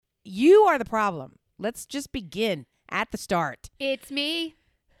You are the problem. Let's just begin at the start. It's me.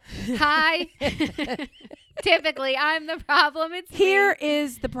 Hi. Typically, I'm the problem. It's Here me.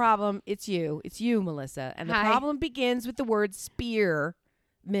 is the problem. It's you. It's you, Melissa. And the Hi. problem begins with the word spearmint.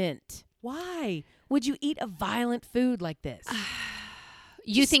 Why would you eat a violent food like this?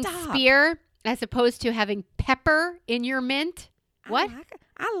 You Just think stop. spear as opposed to having pepper in your mint? What?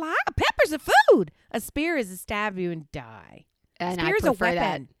 I like pepper's a food. A spear is to stab you and die. And Spear I is a prefer that.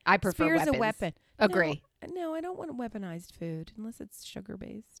 weapon. I prefer Spear is a weapons. weapon. Agree. No, I don't want weaponized food unless it's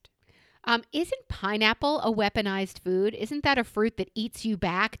sugar-based. Isn't pineapple a weaponized food? Isn't that a fruit that eats you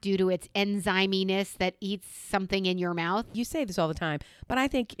back due to its enzyminess that eats something in your mouth? You say this all the time, but I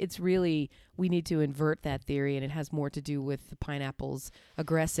think it's really, we need to invert that theory, and it has more to do with the pineapple's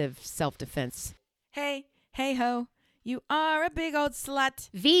aggressive self-defense. Hey ho, you are a big old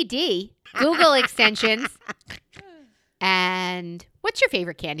slut. VD, Google extensions. And what's your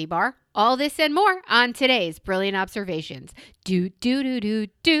favorite candy bar? All this and more on today's Brilliant Observations. Do, do, do, do,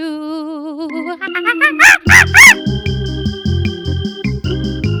 do. Oh my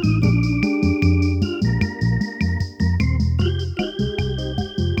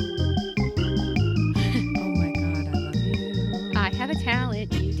God, I love you. I have a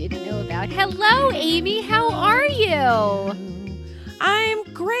talent you didn't know about. Hello, Amy. How are you? I'm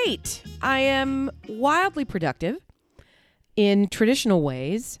great. I am wildly productive in traditional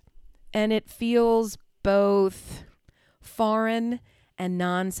ways, and it feels both foreign and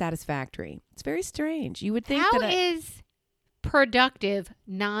non-satisfactory. It's very strange. You would think How that is productive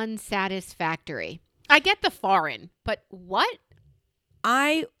non-satisfactory? I get the foreign, but what?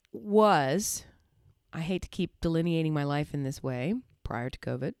 I hate to keep delineating my life in this way prior to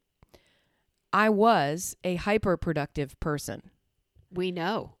COVID, I was a hyper-productive person. We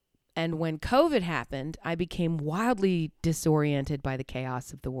know. And when COVID happened, I became wildly disoriented by the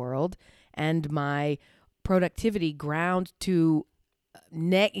chaos of the world, and my productivity ground to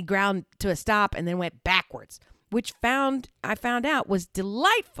a stop and then went backwards, which I found out was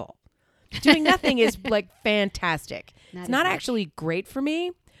delightful. Doing nothing is like fantastic. It's not actually great for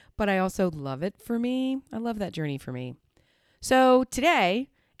me, but I also love it for me. I love that journey for me. So today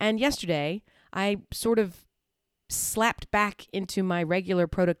and yesterday, I sort of slapped back into my regular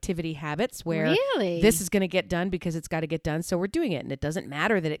productivity habits where Really? this is going to get done because it's got to get done. So we're doing it. And it doesn't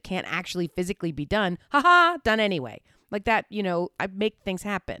matter that it can't actually physically be done. Ha, done anyway. Like that, I make things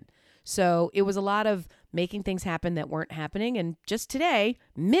happen. So it was a lot of making things happen that weren't happening. And just today,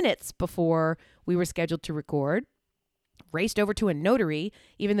 minutes before we were scheduled to record, raced over to a notary,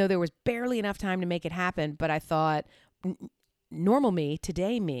 even though there was barely enough time to make it happen. But I thought normal me,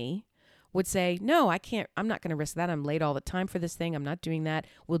 today me, would say, no, I can't, I'm not going to risk that. I'm late all the time for this thing. I'm not doing that.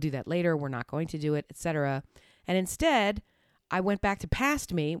 We'll do that later. We're not going to do it, etc. And instead, I went back to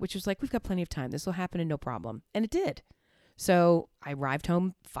past me, which was like, we've got plenty of time. This will happen and no problem. And it did. So I arrived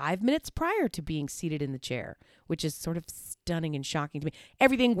home 5 minutes prior to being seated in the chair, which is sort of stunning and shocking to me.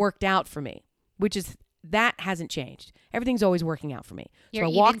 Everything worked out for me, that hasn't changed. Everything's always working out for me. You're so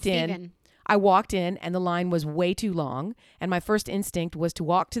I walked in and the line was way too long. And my first instinct was to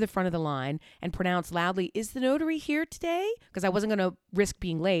walk to the front of the line and pronounce loudly, is the notary here today? Because I wasn't going to risk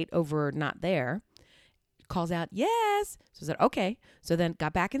being late over not there. Calls out, yes. So I said, okay. So then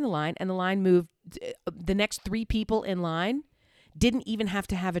got back in the line and the line moved. The next 3 people in line didn't even have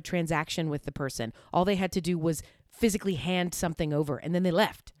to have a transaction with the person. All they had to do was physically hand something over and then they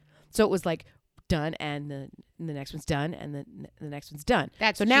left. So it was like done and the next one's done and the next one's done.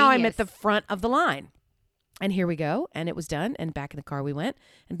 That's now I'm genius. at the front of the line. And here we go. And it was done. And back in the car we went.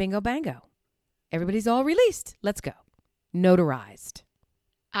 And bingo bango. Everybody's all released. Let's go. Notarized.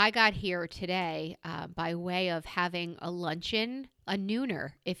 I got here today by way of having a luncheon, a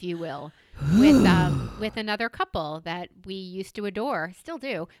nooner, if you will, with another couple that we used to adore, still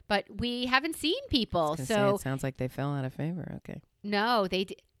do, but we haven't seen people. So it sounds like they fell out of favor. Okay. no, they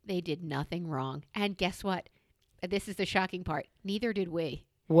did nothing wrong. And guess what? This is the shocking part. Neither did we.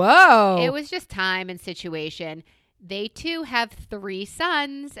 Whoa. It was just time and situation. They too have 3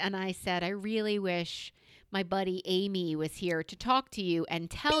 sons, and I said, I really wish my buddy Amy was here to talk to you and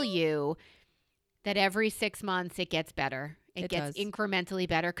tell you that every 6 months it gets better. It gets incrementally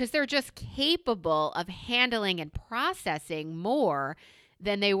better because they're just capable of handling and processing more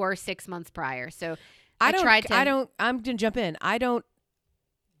than they were 6 months prior. So I'm going to jump in. I don't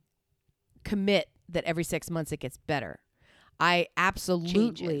commit that every 6 months it gets better. I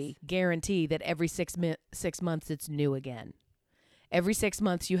absolutely guarantee that every 6 months it's new again. Every 6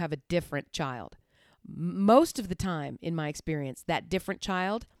 months you have a different child. Most of the time, in my experience, that different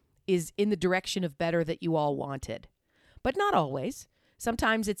child is in the direction of better that you all wanted. But not always.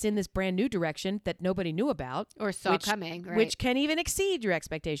 Sometimes it's in this brand new direction that nobody knew about. Or saw coming, right? Which can even exceed your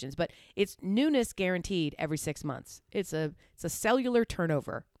expectations. But it's newness guaranteed every 6 months. It's a cellular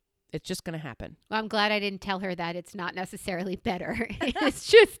turnover. It's just going to happen. Well, I'm glad I didn't tell her that it's not necessarily better. It's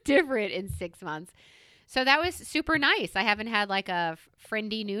just different in 6 months. So that was super nice. I haven't had like a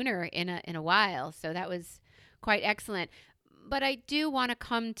friendy nooner in a while. So that was quite excellent. But I do want to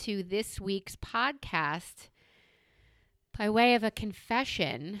come to this week's podcast by way of a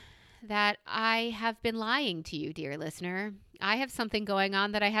confession that I have been lying to you, dear listener. I have something going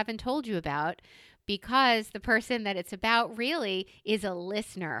on that I haven't told you about because the person that it's about really is a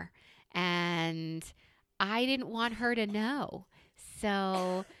listener. And I didn't want her to know.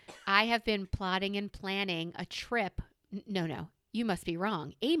 So I have been plotting and planning a trip. No, you must be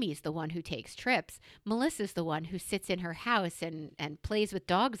wrong. Amy's the one who takes trips. Melissa's the one who sits in her house and plays with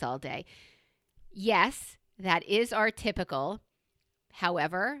dogs all day. Yes, that is our typical.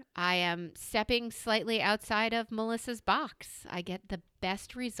 However, I am stepping slightly outside of Melissa's box. I get the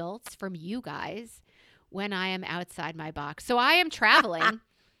best results from you guys when I am outside my box. So I am traveling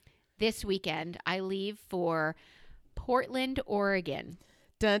this weekend. I leave for Portland, Oregon.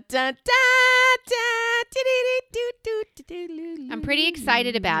 Dun, dun, dun, I'm pretty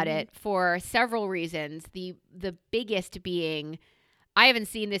excited about it for several reasons. The biggest being I haven't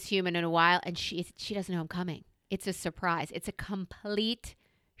seen this human in a while, and she doesn't know I'm coming. It's a surprise. It's a complete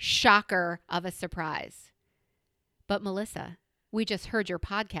shocker of a surprise. But Melissa, we just heard your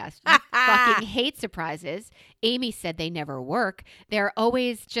podcast. You fucking hate surprises. Amy said they never work. They're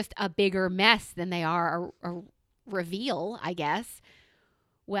always just a bigger mess than they are a reveal, I guess.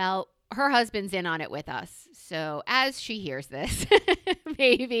 Well, her husband's in on it with us. So as she hears this,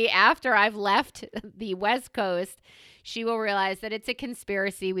 maybe after I've left the West Coast, she will realize that it's a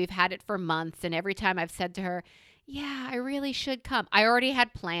conspiracy. We've had it for months. And every time I've said to her, yeah, I really should come. I already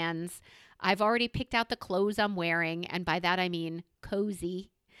had plans. I've already picked out the clothes I'm wearing. And by that, I mean cozy.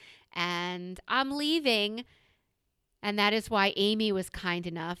 And I'm leaving. And that is why Amy was kind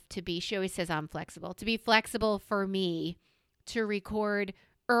enough to be, she always says I'm flexible, to be flexible for me to record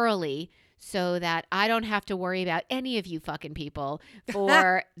early so that I don't have to worry about any of you fucking people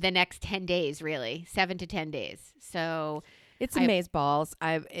for the next 10 days, really, 7 to 10 days. So it's amazeballs.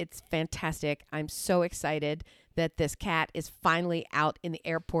 It's fantastic. I'm so excited that this cat is finally out in the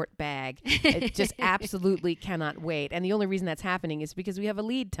airport bag. It just absolutely cannot wait. And the only reason that's happening is because we have a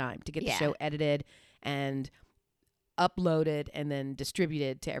lead time to get the show edited and uploaded and then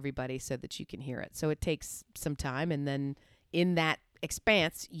distributed to everybody so that you can hear it. So it takes some time. And then in that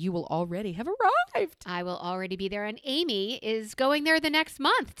expanse, you will already have arrived. I will already be there. And Amy is going there the next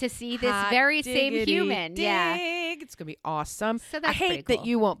month to see this very same human. Dig. Yeah. It's going to be awesome. So that's I hate cool. that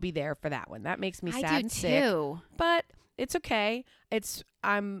you won't be there for that one. That makes me sad and sick. Too. But it's okay.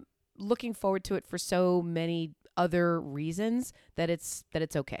 I'm looking forward to it for so many other reasons that it's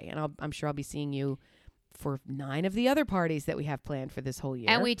okay. And I'm sure I'll be seeing you for 9 of the other parties that we have planned for this whole year.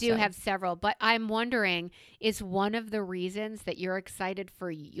 And we do have several, but I'm wondering, is one of the reasons that you're excited for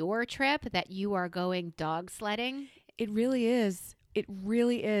your trip that you are going dog sledding? It really is. It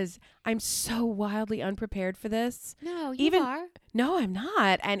really is. I'm so wildly unprepared for this. No, you are. No, I'm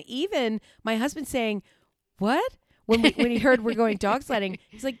not. And even my husband saying, what? When he heard we're going dog sledding,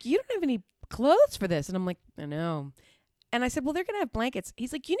 he's like, you don't have any clothes for this. And I'm like, I know. And I said, well, they're going to have blankets.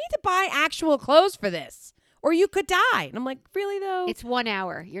 He's like, you need to buy actual clothes for this or you could die. And I'm like, really though? It's 1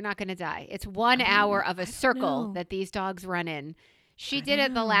 hour. You're not going to die. It's 1 hour of a circle that these dogs run in. She did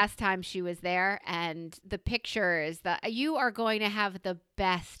it the last time she was there. And the pictures, you are going to have the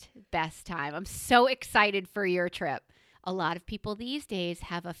best time. I'm so excited for your trip. A lot of people these days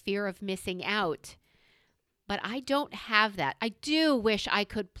have a fear of missing out. But I don't have that. I do wish I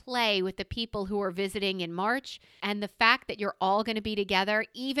could play with the people who are visiting in March. And the fact that you're all going to be together,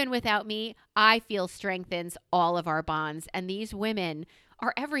 even without me, I feel strengthens all of our bonds. And these women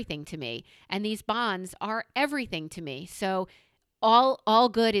are everything to me. And these bonds are everything to me. So all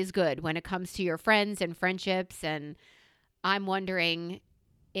good is good when it comes to your friends and friendships. And I'm wondering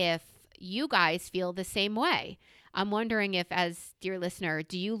if you guys feel the same way. I'm wondering if, as dear listener,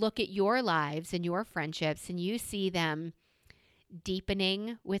 do you look at your lives and your friendships and you see them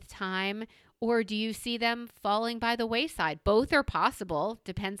deepening with time, or do you see them falling by the wayside? Both are possible.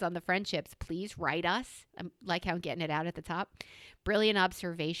 Depends on the friendships. Please write us. I like how I'm getting it out at the top.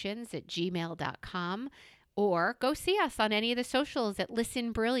 brilliantobservations@gmail.com, or go see us on any of the socials at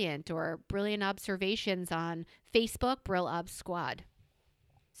Listen Brilliant or Brilliant Observations on Facebook, Brill Ob Squad.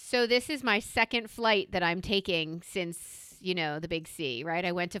 So this is my second flight that I'm taking since, the big C, right?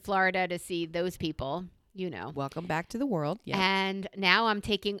 I went to Florida to see those people. you know. Welcome back to the world. Yeah. And now I'm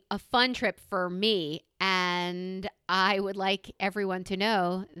taking a fun trip for me. And I would like everyone to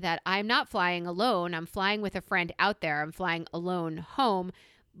know that I'm not flying alone. I'm flying with a friend out there. I'm flying alone home.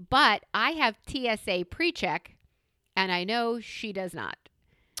 But I have TSA pre-check, and I know she does not.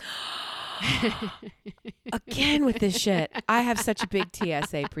 Again with this shit. I have such a big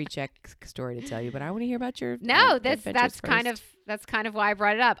TSA pre-check story to tell you, but I want to hear about your No, adventures that's kind of why I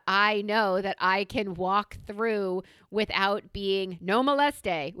brought it up. I know that I can walk through without being no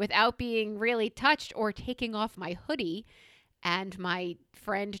moleste, without being really touched or taking off my hoodie, and my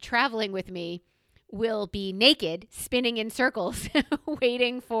friend traveling with me will be naked, spinning in circles,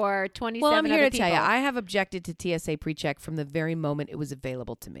 waiting for 27 Well, I'm here other to tell you, people. I have objected to TSA pre-check from the very moment it was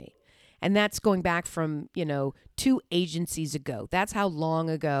available to me. And that's going back from, 2 agencies ago. That's how long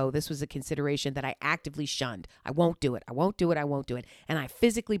ago this was a consideration that I actively shunned. I won't do it. I won't do it. I won't do it. And I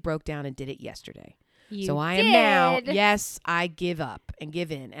physically broke down and did it yesterday. You I am now, did. yes, I give up and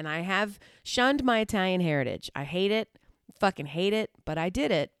give in. And I have shunned my Italian heritage. I hate it, fucking hate it, but I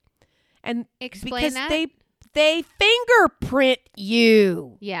did it. And Explain because that. they fingerprint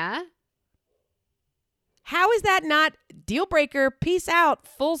you. Yeah. How is that not deal breaker? Peace out.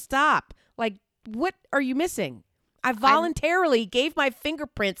 Full stop. Like, what are you missing? I voluntarily gave my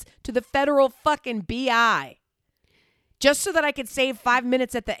fingerprints to the federal fucking BI just so that I could save 5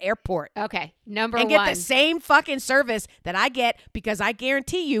 minutes at the airport Okay. Number and one. get the same fucking service that I get, because I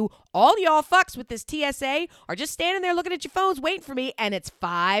guarantee you all y'all fucks with this TSA are just standing there looking at your phones waiting for me, and it's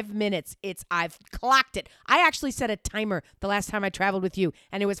 5 minutes. I've clocked it. I actually set a timer the last time I traveled with you,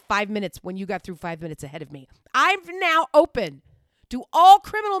 and it was 5 minutes when you got through 5 minutes ahead of me. I'm now open to all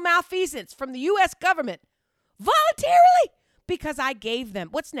criminal malfeasance from the U.S. government voluntarily because I gave them.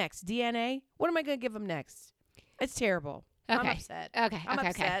 What's next? DNA? What am I going to give them next? It's terrible. Okay. I'm upset. Okay. I'm okay.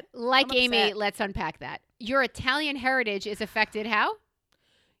 upset. Like I'm Amy, upset. let's unpack that. Your Italian heritage is affected how?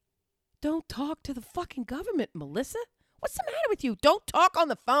 Don't talk to the fucking government, Melissa. What's the matter with you? Don't talk on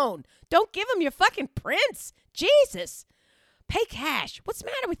the phone. Don't give them your fucking prints. Jesus. Pay cash. What's the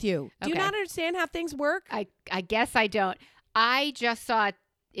matter with you? Do you Okay. not understand how things work? I guess I don't. I just saw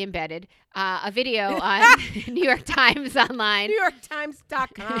embedded a video on New York Times online.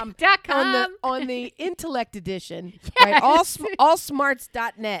 NewYorkTimes.com .com. on the Intellect edition. Yes. Right?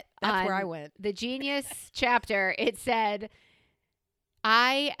 Allsmarts.net. That's where On I went. The Genius chapter, it said,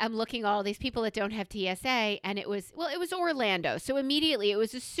 I am looking at all these people that don't have TSA, and it was Orlando. So immediately it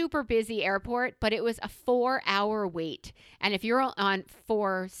was a super busy airport, but it was a 4-hour wait. And if you're on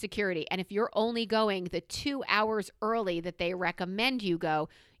for security, and if you're only going the 2 hours early that they recommend you go,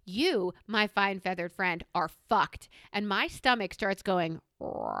 you, my fine feathered friend, are fucked. And my stomach starts going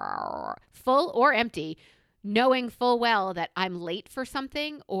full or empty, knowing full well that I'm late for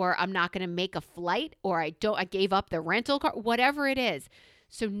something, or I'm not going to make a flight, or I gave up the rental car, whatever it is.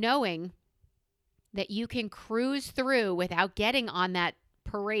 So knowing that you can cruise through without getting on that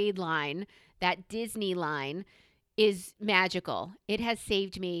parade line, that Disney line, is magical. It has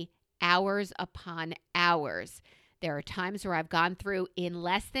saved me hours upon hours. There are times where I've gone through in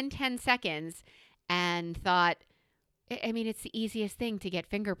less than 10 seconds and thought, I mean, it's the easiest thing to get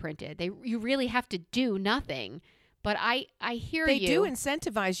fingerprinted. You really have to do nothing. But I hear They you. do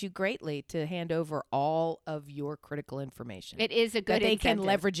incentivize you greatly to hand over all of your critical information. It is a good that they incentive. can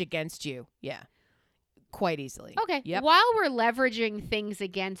leverage against you. Yeah. Quite easily. Okay. Yep. While we're leveraging things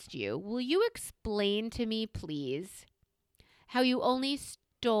against you, will you explain to me, please, how you only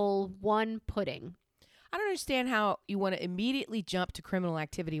stole one pudding? I don't understand how you want to immediately jump to criminal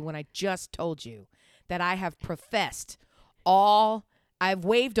activity when I just told you that I have I've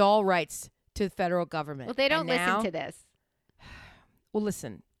waived all rights to the federal government. Well, they don't And listen now- to this. Well,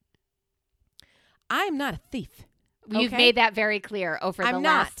 listen. I am not a thief. You've okay? made that very clear over the I'm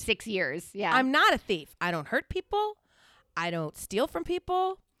last not. 6 years. Yeah. I'm not a thief. I don't hurt people. I don't steal from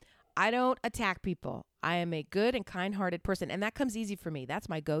people. I don't attack people. I am a good and kind-hearted person, and that comes easy for me. That's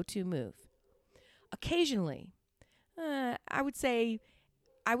my go-to move. Occasionally, I would say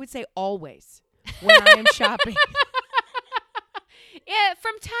always when I am shopping. Yeah,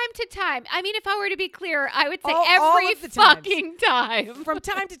 from time to time. I mean, if I were to be clear, I would say All every of the times. fucking time. From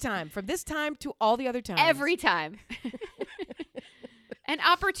time to time, from this time to all the other times. Every time. An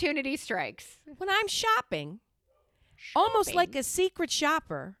opportunity strikes. When I'm shopping, almost like a secret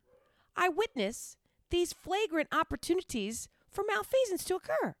shopper, I witness these flagrant opportunities for malfeasance to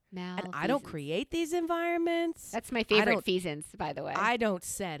occur. And I don't Malfeasance. create these environments. That's my I favorite don't- feasance, by the way. I don't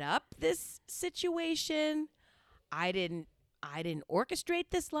set up this situation. I didn't orchestrate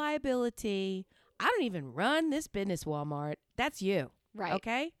this liability. I don't even run this business, Walmart. That's you. right.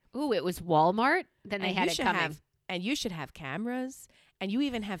 Okay? Ooh, it was Walmart. Then they And had you it should coming. have, and you should have cameras, and you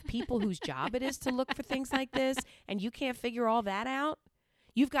even have people whose job it is to look for things like this, and you can't figure all that out.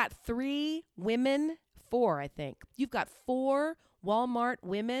 You've got 3 women, 4, I think. You've got 4 Walmart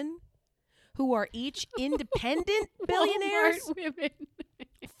women who are each independent billionaires. Walmart women.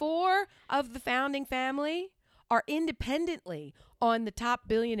 4 of the founding family are independently on the top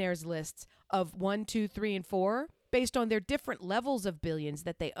billionaires lists of 1, 2, 3, and 4 based on their different levels of billions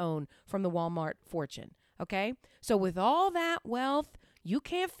that they own from the Walmart fortune. Okay? So with all that wealth, you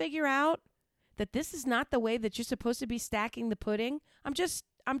can't figure out that this is not the way that you're supposed to be stacking the pudding. I'm just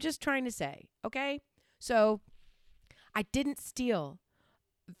trying to say, okay? So I didn't steal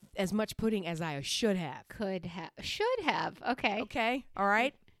as much pudding as I should have. Should have. Okay. Okay? All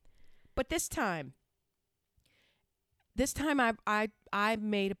right? But this time I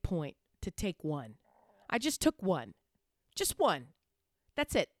made a point to take one. I just took one. Just one.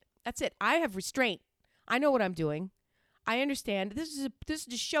 That's it. I have restraint. I know what I'm doing. I understand. This is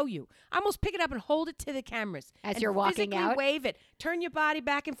to show you. I almost pick it up and hold it to the cameras. As and you're walking physically out? wave it. Turn your body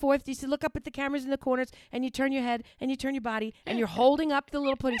back and forth. You see, look up at the cameras in the corners, and you turn your head, and you turn your body, and you're holding up the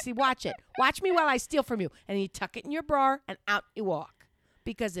little pudding. See, watch it. Watch me while I steal from you. And you tuck it in your bra, and out you walk.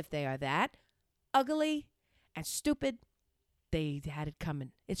 Because if they are that ugly and stupid, they had it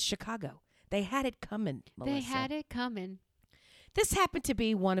coming. It's Chicago. They had it coming, Melissa. They had it coming. This happened to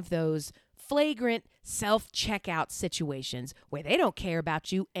be one of those flagrant self-checkout situations where they don't care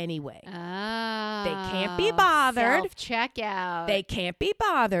about you anyway. Oh. They can't be bothered. Self-checkout. They can't be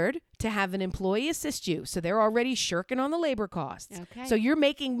bothered to have an employee assist you. So they're already shirking on the labor costs. Okay. So you're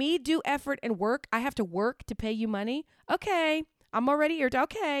making me do effort and work. I have to work to pay you money. Okay. I'm already here.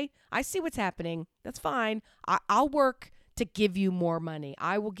 Okay. I see what's happening. That's fine. I'll work to give you more money.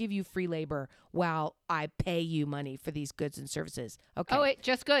 I will give you free labor while I pay you money for these goods and services. Okay. Oh, wait,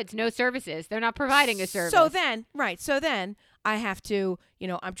 just goods, no services. They're not providing a service. So then I have to,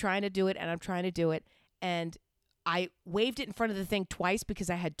 I'm trying to do it and I'm trying to do it. And I waved it in front of the thing twice because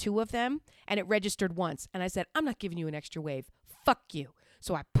I had 2 of them and it registered once. And I said, I'm not giving you an extra wave. Fuck you.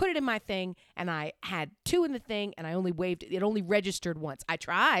 So I put it in my thing and I had 2 in the thing and I only waved it. It only registered once. I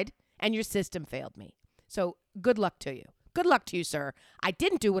tried and your system failed me. So good luck to you. Good luck to you, sir. I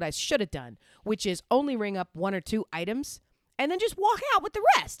didn't do what I should have done, which is only ring up 1 or 2 items and then just walk out with the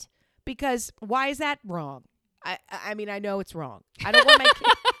rest. Because why is that wrong? I mean, I know it's wrong. I don't want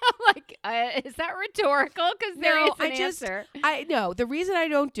my kids. Is that rhetorical? Because there is an answer. I know. The reason I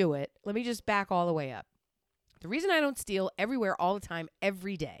don't do it, let me just back all the way up. The reason I don't steal everywhere all the time,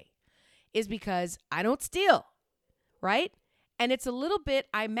 every day, is because I don't steal, right? And it's a little bit,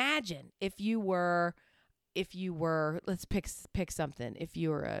 I imagine, if you were, let's pick something. If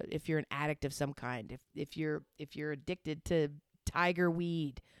you're an addict of some kind, if you're addicted to tiger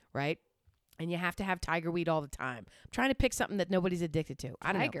weed, right? And you have to have tiger weed all the time. I'm trying to pick something that nobody's addicted to.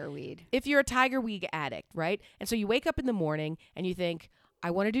 I don't know. Tiger weed. If you're a tiger weed addict, right? And so you wake up in the morning and you think,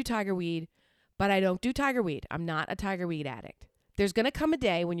 I want to do tiger weed, but I don't do tiger weed. I'm not a tiger weed addict. There's going to come a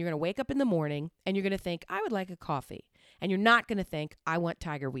day when you're going to wake up in the morning and you're going to think, I would like a coffee. And you're not going to think, I want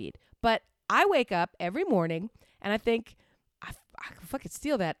tiger weed. But I wake up every morning and I think, I can fucking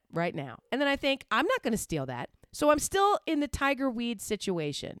steal that right now. And then I think, I'm not going to steal that. So I'm still in the tiger weed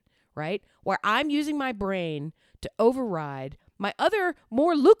situation, right? Where I'm using my brain to override my other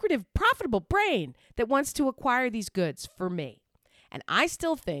more lucrative, profitable brain that wants to acquire these goods for me. And I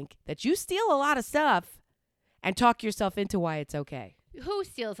still think that you steal a lot of stuff and talk yourself into why it's okay. Who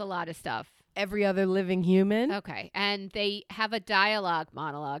steals a lot of stuff? Every other living human. Okay. And they have a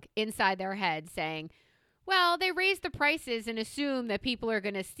monologue inside their head saying, well, they raise the prices and assume that people are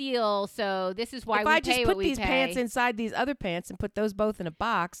going to steal, so this is why if we I pay just what put we these pay. pants inside these other pants and put those both in a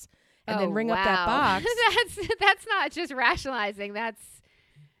box and then ring up that wow. box. That's not just rationalizing.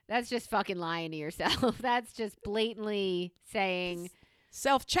 That's just fucking lying to yourself. That's just blatantly saying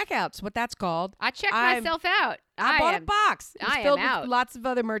Self-checkout's what that's called. I checked myself out. I bought a box. It's I filled am with out. lots of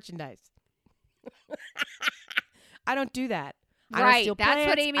other merchandise. I don't do that. I don't Right. steal That's plants.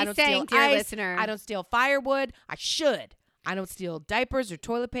 what I Amy's don't saying, steal dear ice. listener. I don't steal firewood. I should. I don't steal diapers or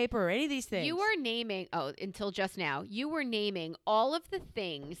toilet paper or any of these things. You were naming, until just now, you were naming all of the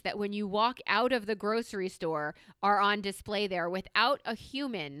things that when you walk out of the grocery store are on display there without a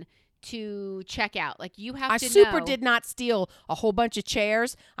human to check out. Like you have to know. I did not steal a whole bunch of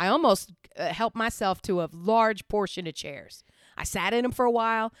chairs. I almost helped myself to a large portion of chairs. I sat in them for a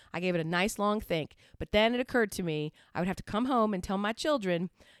while. I gave it a nice long think. But then it occurred to me I would have to come home and tell my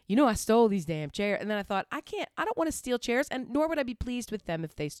children, I stole these damn chairs. And then I thought, I don't want to steal chairs, and nor would I be pleased with them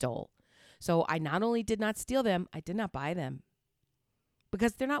if they stole. So I not only did not steal them, I did not buy them.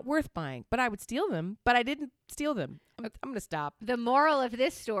 because they're not worth buying. But I would steal them, but I didn't steal them. I'm going to stop. The moral of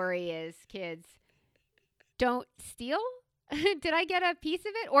this story is, kids, don't steal. Did I get a piece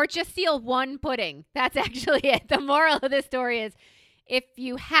of it? Or just steal one pudding. That's actually it. The moral of this story is, if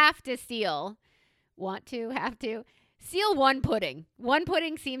you have to steal, steal one pudding. One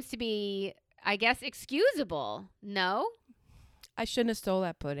pudding seems to be, I guess, excusable. No? I shouldn't have stole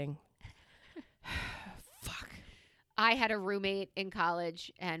that pudding. Fuck. I had a roommate in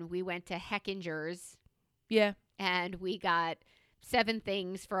college, and we went to Heckinger's. Yeah. And we got 7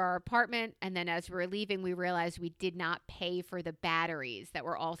 things for our apartment. And then as we were leaving, we realized we did not pay for the batteries that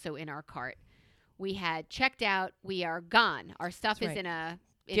were also in our cart. We had checked out. We are gone. Our stuff That's is right.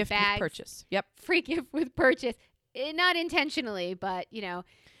 in Gift bags. with purchase. Yep. Free gift with purchase. Not intentionally, but,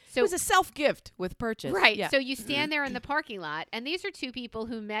 So it was a self-gift with purchase. Right. Yeah. So you stand there in the parking lot, and these are 2 people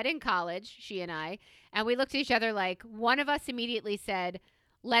who met in college, she and I, and we looked at each other like, one of us immediately said,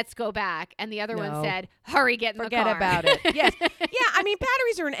 let's go back, and the other one No. said, hurry, get in the car. Forget about it. Yes. Yeah, I mean,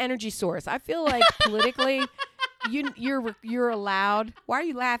 batteries are an energy source. I feel like politically, you're allowed. Why are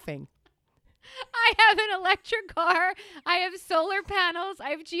you laughing? I have an electric car, I have solar panels, I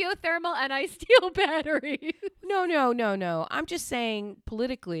have geothermal, and I steal batteries. No. I'm just saying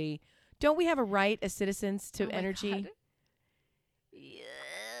politically, don't we have a right as citizens to Oh my energy? God.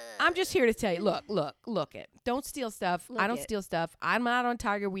 I'm just here to tell you, look it. Don't steal stuff. I don't Look it. steal stuff. I'm not on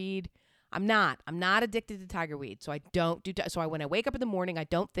tiger weed. I'm not addicted to tiger weed. So I don't do, when I wake up in the morning, I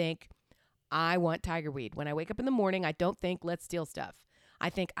don't think I want tiger weed. When I wake up in the morning, I don't think let's steal stuff. I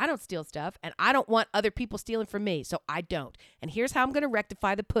think I don't steal stuff, and I don't want other people stealing from me, so I don't. And here's how I'm going to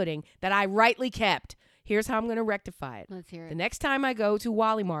rectify the pudding that I rightly kept. Here's how I'm going to rectify it. Let's hear The it. next time I go to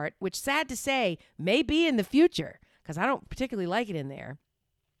Wally Mart, which sad to say may be in the future because I don't particularly like it in there,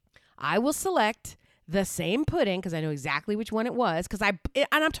 I will select the same pudding because I know exactly which one it was. And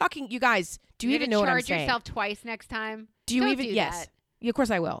I'm talking, you guys, do you even know what I'm saying? Charge yourself twice next time? Do you Don't even? do Yes. that. Yeah, of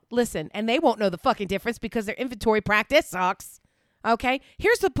course I will. Listen, and they won't know the fucking difference because their inventory practice sucks. Okay?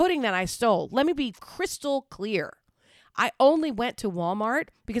 Here's the pudding that I stole. Let me be crystal clear. I only went to Walmart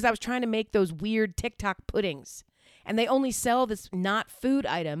because I was trying to make those weird TikTok puddings. And they only sell this not food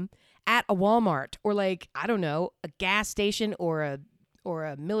item at a Walmart or like, I don't know, a gas station or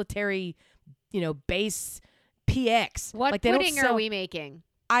a military, base PX. What like they don't pudding sell- are we making?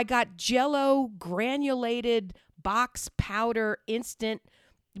 I got Jell-O granulated box powder instant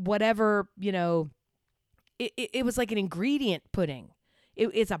whatever, it was like an ingredient pudding.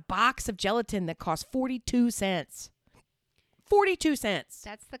 It's a box of gelatin that costs 42 cents. 42 cents.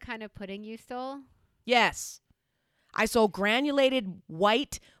 That's the kind of pudding you stole? Yes. I sold granulated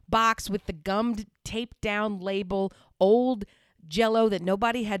white box with the gummed taped down label, old Jell-O that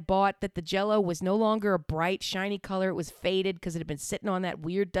nobody had bought, that the Jell-O was no longer a bright, shiny color. It was faded because it had been sitting on that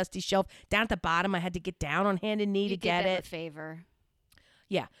weird, dusty shelf. Down at the bottom, I had to get down on hand and knee to get them it. a favor.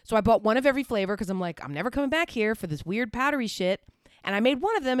 Yeah. So I bought one of every flavor because I'm like, I'm never coming back here for this weird powdery shit. And I made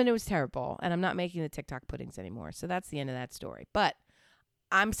one of them and it was terrible. And I'm not making the TikTok puddings anymore. So that's the end of that story. But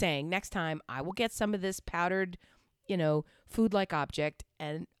I'm saying next time I will get some of this powdered, food-like object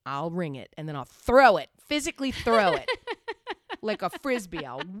and I'll ring it. And then I'll throw it, physically throw it like a Frisbee.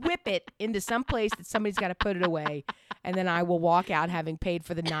 I'll whip it into some place that somebody's got to put it away. And then I will walk out having paid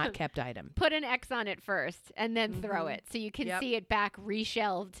for the not kept item. Put an X on it first and then throw it so you can Yep. see it back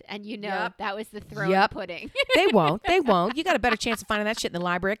reshelved and Yep. that was the thrown Yep. pudding. They won't. You got a better chance of finding that shit in the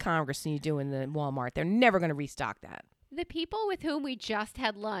Library of Congress than you do in the Walmart. They're never going to restock that. The people with whom we just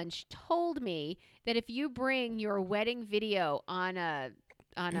had lunch told me that if you bring your wedding video on a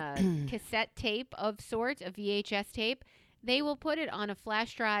cassette tape of sorts, a VHS tape, they will put it on a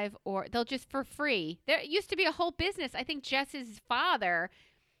flash drive or they'll just for free. There used to be a whole business. I think Jess's father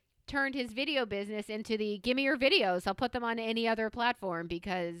turned his video business into the give me your videos. I'll put them on any other platform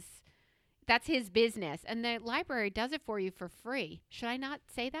because that's his business. And the library does it for you for free. Should I not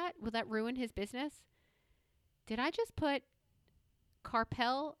say that? Will that ruin his business? Did I just put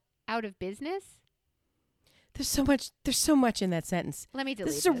Carpel out of business? There's so much in that sentence. Let me delete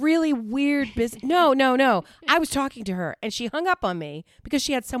This is a really weird business. No. I was talking to her and she hung up on me because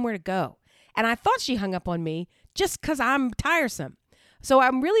she had somewhere to go. And I thought she hung up on me just because I'm tiresome. So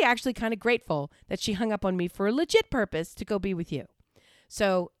I'm really actually kind of grateful that she hung up on me for a legit purpose to go be with you.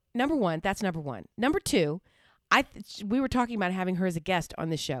 So that's number one. Number two, we were talking about having her as a guest on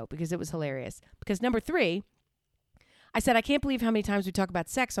this show because it was hilarious. Because number three, I said, I can't believe how many times we talk about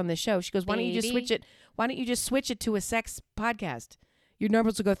sex on this show. She goes, why don't you just switch it? Why don't you just switch it to a sex podcast? Your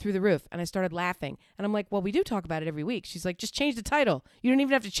numbers will go through the roof. And I started laughing. And I'm like, well, we do talk about it every week. She's like, just change the title. You don't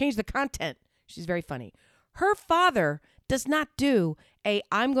even have to change the content. She's very funny. Her father does not do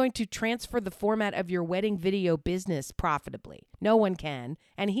I'm going to transfer the format of your wedding video business profitably. No one can.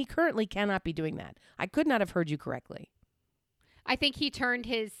 And he currently cannot be doing that. I could not have heard you correctly. I think he turned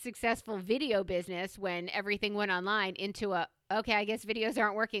his successful video business when everything went online into okay, I guess videos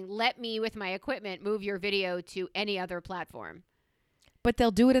aren't working. Let me, with my equipment, move your video to any other platform. But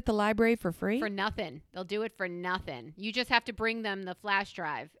they'll do it at the library for free? For nothing. They'll do it for nothing. You just have to bring them the flash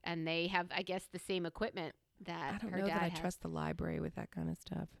drive, and they have, I guess, the same equipment that I don't her know dad that I has. trust the library with that kind of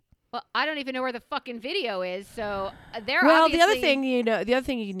stuff. Well, I don't even know where the fucking video is, so they're Well, obviously... the other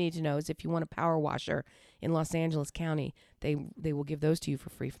thing you need to know is if you want a power washer in Los Angeles County, they will give those to you for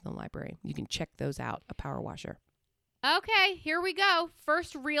free from the library. You can check those out, a power washer. Okay, here we go.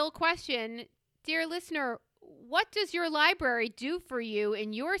 First real question. Dear listener, what does your library do for you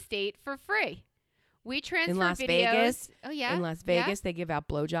in your state for free? We transfer In Las videos. Vegas? Oh, yeah? In Las Vegas, they give out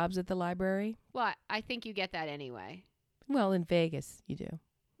blowjobs at the library. Well, I think you get that anyway. Well, in Vegas, you do.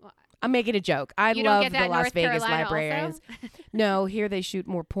 Well, I'm making a joke. I you don't love get that the in Las North Vegas Carolina librarians. also? No, here they shoot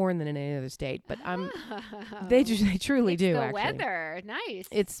more porn than in any other state, but Oh, they truly it's do. the actually, weather. Nice.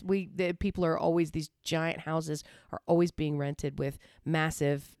 the people are always, these giant houses are always being rented with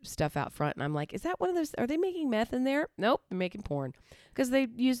massive stuff out front, and I'm like, is that one of those? Are they making meth in there? Nope, they're making porn because they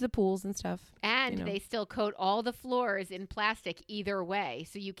use the pools and stuff. And you know. they still coat all the floors in plastic either way,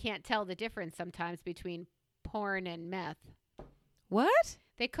 so you can't tell the difference sometimes between porn and meth. What?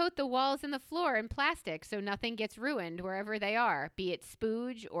 They coat the walls and the floor in plastic so nothing gets ruined wherever they are, be it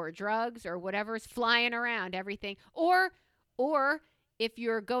spooge or drugs or whatever's flying around, everything. Or if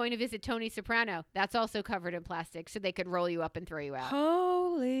you're going to visit Tony Soprano, that's also covered in plastic so they could roll you up and throw you out.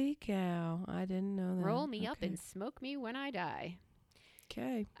 Holy cow! I didn't know that. Roll me up Okay. and smoke me when I die.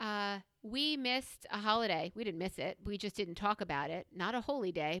 Okay. We missed a holiday. We didn't miss it. We just didn't talk about it. Not a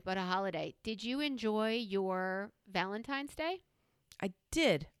holy day, but a holiday. Did you enjoy your Valentine's Day? I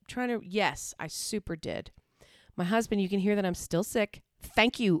did. Yes, I super did. My husband, you can hear that I'm still sick.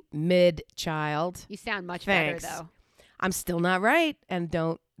 Thank you, mid-child. You sound much Thanks. better, though. I'm still not right. And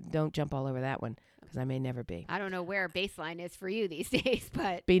don't jump all over that one because I may never be. I don't know where baseline is for you these days,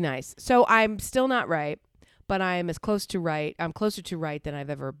 but Be nice. So I'm still not right, but I'm as close to right. I'm closer to right than I've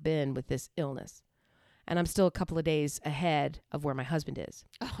ever been with this illness. And I'm still a couple of days ahead of where my husband is.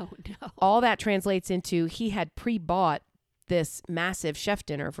 oh no. All that translates into he had pre-bought this massive chef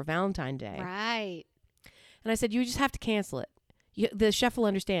dinner for Valentine's Day. Right. And I said, you just have to cancel it. The chef will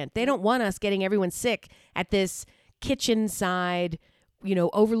understand. They don't want us getting everyone sick at this kitchen side,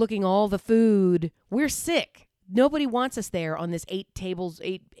 overlooking all the food. We're sick. Nobody wants us there on this 8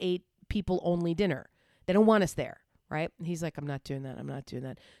 people only dinner. They don't want us there, right? And he's like, I'm not doing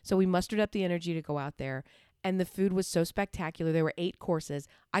that. So we mustered up the energy to go out there. And the food was so spectacular. There were 8 courses.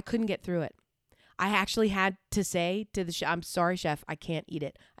 I couldn't get through it. I actually had to say to the chef, I'm sorry, chef, I can't eat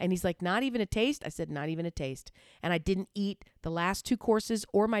it. And he's like, not even a taste? I said, not even a taste. And I didn't eat the last 2 courses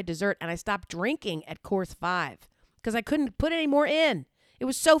or my dessert. And I stopped drinking at course 5 because I couldn't put any more in. It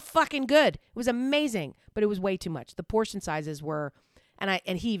was so fucking good. It was amazing, but it was way too much. The portion sizes were,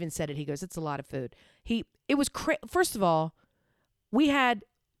 and he even said it. He goes, it's a lot of food. First of all, we had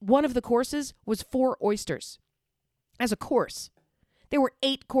one of the courses was 4 oysters as a course. There were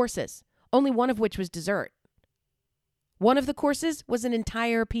 8 courses. Only one of which was dessert. One of the courses was an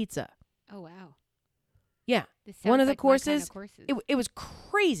entire pizza. Oh wow. Yeah. This One sounds of the like my courses, kind of courses. it was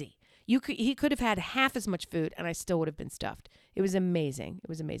crazy. He could have had half as much food and I still would have been stuffed. It was amazing.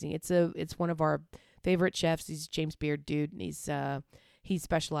 It's one of our favorite chefs. He's a James Beard dude. And he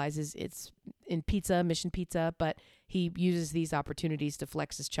specializes in pizza, Mission Pizza, but he uses these opportunities to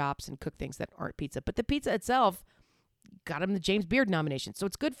flex his chops and cook things that aren't pizza. But the pizza itself got him the James Beard nomination. So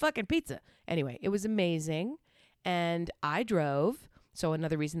it's good fucking pizza. Anyway, it was amazing. And I drove. So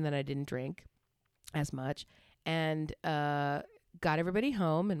another reason that I didn't drink as much. And got everybody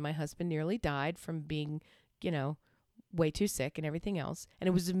home. And my husband nearly died from being, way too sick and everything else. And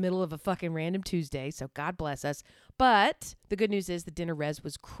it was the middle of a fucking random Tuesday. So God bless us. But the good news is the dinner res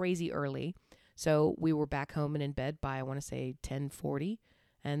was crazy early. So we were back home and in bed by, I want to say, 10:40.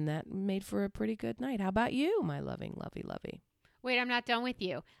 And that made for a pretty good night. How about you, my loving, lovey? Wait, I'm not done with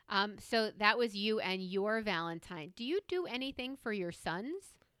you. So that was you and your Valentine. Do you do anything for your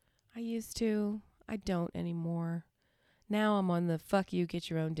sons? I used to. I don't anymore. Now I'm on the fuck you, get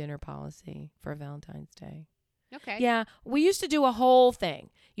your own dinner policy for Valentine's Day. Okay. Yeah, we used to do a whole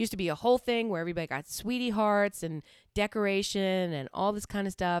thing. Used to be a whole thing where everybody got sweetie hearts and decoration and all this kind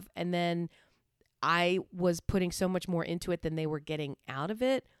of stuff. And then I was putting so much more into it than they were getting out of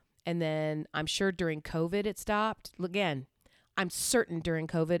it. And then I'm sure during COVID it stopped. Again, I'm certain during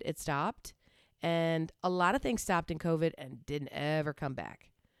COVID it stopped. And a lot of things stopped in COVID and didn't ever come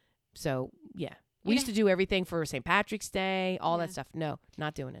back. So, yeah. We used to do everything for St. Patrick's Day, all that stuff. No,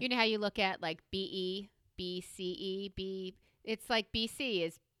 not doing it. You know how you look at like BE, BCE, B. It's like BC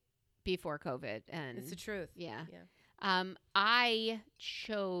is before COVID. And It's the truth. Yeah. I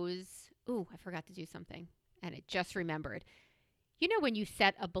chose, I forgot to do something. And it just remembered. You know when you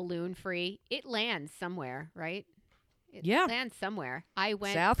set a balloon free, it lands somewhere, right? It lands somewhere. I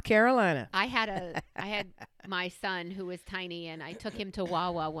went South Carolina. I had my son who was tiny, and I took him to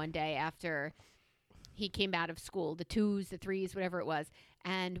Wawa one day after he came out of school, the 2s, the 3s, whatever it was.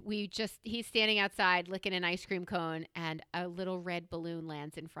 And he's standing outside licking an ice cream cone, and a little red balloon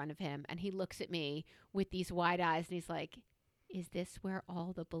lands in front of him. And he looks at me with these wide eyes, and he's like, is this where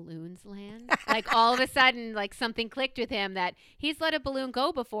all the balloons land? Like all of a sudden, like something clicked with him that he's let a balloon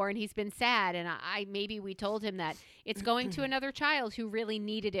go before and he's been sad. And maybe we told him that it's going to another child who really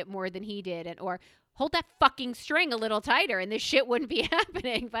needed it more than he did. Or hold that fucking string a little tighter and this shit wouldn't be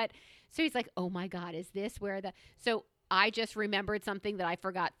happening. But so he's like, oh my God, is this where so I just remembered something that I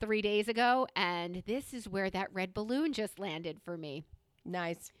forgot 3 days ago. And this is where that red balloon just landed for me.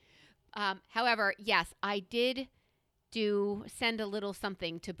 Nice. However, yes, I did send a little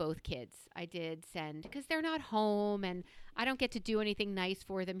something to both kids. I did send, because they're not home and I don't get to do anything nice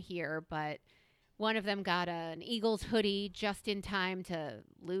for them here, but one of them got an Eagles hoodie just in time to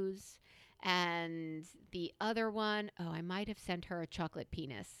lose. And the other one, I might have sent her a chocolate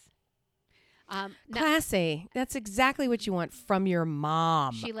penis. Classy. That's exactly what you want from your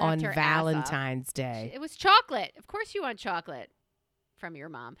mom on Valentine's Day. It was chocolate. Of course you want chocolate from your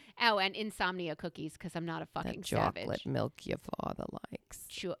mom. Oh, and insomnia cookies, because I'm not a fucking savage. Chocolate milk your father likes.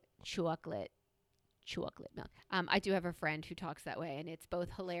 Chocolate milk. I do have a friend who talks that way, and it's both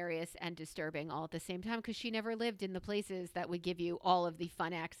hilarious and disturbing all at the same time, because she never lived in the places that would give you all of the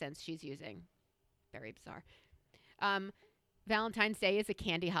fun accents she's using. Very bizarre. Valentine's Day is a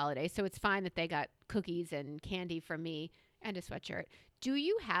candy holiday, so it's fine that they got cookies and candy from me and a sweatshirt. Do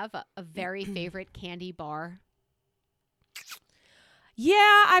you have a very favorite candy bar? Yeah,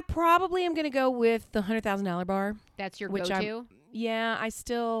 I probably am going to go with the $100,000 bar. That's your go-to? Yeah, I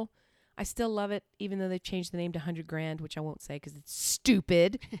still love it, even though they've changed the name to $100,000, which I won't say because it's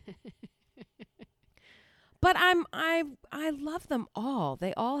stupid. But I love them all.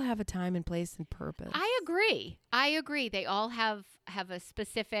 They all have a time and place and purpose. I agree. They all have a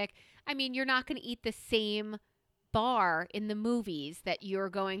specific. I mean, you're not going to eat the same bar in the movies that you're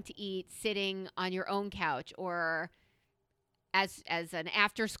going to eat sitting on your own couch or as an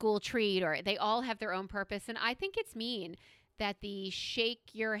after school treat, or they all have their own purpose. And I think it's mean that the Shake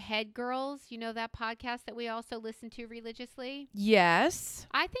Your Head Girls, you know, that podcast that we also listen to religiously? Yes.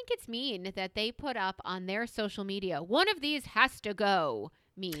 I think it's mean that they put up on their social media, one of these has to go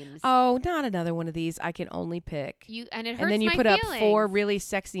memes. Oh, not another one of these. I can only pick. And it hurts and then you my put feelings. up 4 really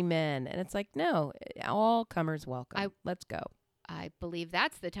sexy men. And it's like, no, all comers welcome. Let's go. I believe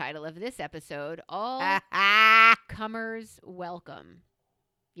that's the title of this episode. All comers welcome.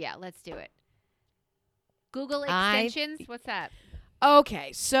 Yeah, let's do it. Google extensions. What's that?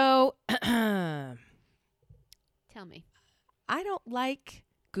 Okay, so tell me. I don't like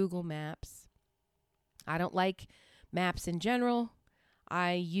Google Maps. I don't like maps in general.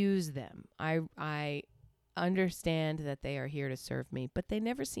 I use them. I understand that they are here to serve me, but they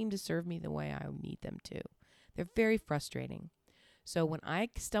never seem to serve me the way I need them to. They're very frustrating. So when I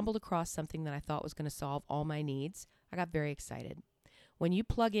stumbled across something that I thought was going to solve all my needs, I got very excited. When you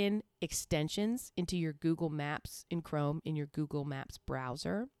plug in extensions into your Google Maps in Chrome, in your Google Maps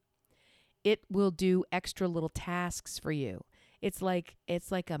browser, it will do extra little tasks for you. It's like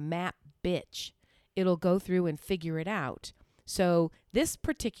a map bitch. It'll go through and figure it out. So this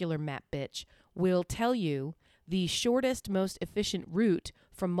particular map bitch will tell you the shortest, most efficient route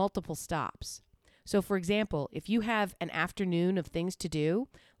from multiple stops. So, for example, if you have an afternoon of things to do,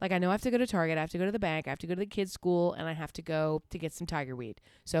 like I know I have to go to Target, I have to go to the bank, I have to go to the kids' school, and I have to go to get some tiger weed.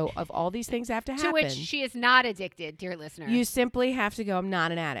 So, of all these things that have to happen. To which she is not addicted, dear listener. You simply have to go. I'm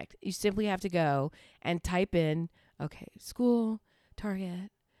not an addict. You simply have to go and type in, okay, school,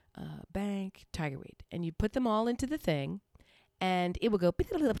 Target, bank, tiger weed. And you put them all into the thing, and it will go,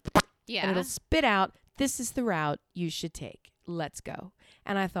 yeah. and it'll spit out, this is the route you should take. Let's go.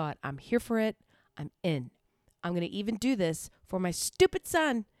 And I thought, I'm here for it. I'm in. I'm going to even do this for my stupid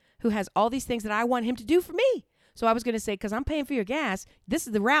son who has all these things that I want him to do for me. So I was going to say, because I'm paying for your gas, this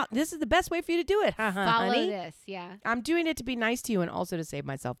is the route. This is the best way for you to do it. Follow honey. this, yeah. I'm doing it to be nice to you and also to save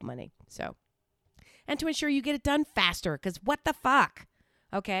myself money. So, and to ensure you get it done faster, because what the fuck?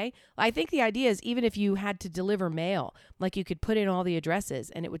 Okay? I think the idea is even if you had to deliver mail, like you could put in all the addresses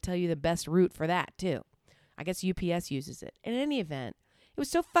and it would tell you the best route for that too. I guess UPS uses it. In any event, it was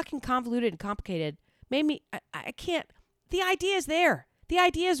so fucking convoluted and complicated. Made me, I can't, the idea is there. The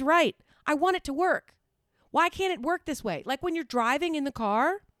idea is right. I want it to work. Why can't it work this way? Like when you're driving in the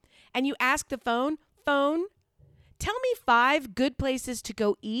car and you ask the phone, tell me 5 good places to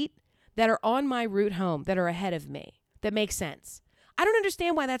go eat that are on my route home that are ahead of me, that make sense. I don't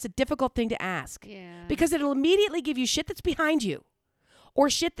understand why that's a difficult thing to ask. Yeah. Because it'll immediately give you shit that's behind you, or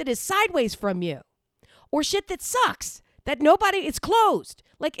shit that is sideways from you, or shit that sucks, that nobody, it's closed.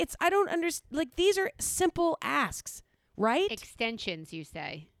 Like I don't understand, like these are simple asks, right? Extensions, you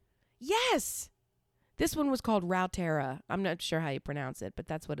say. Yes. This one was called Routera. I'm not sure how you pronounce it, but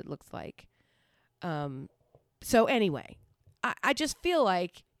that's what it looks like. So anyway, I just feel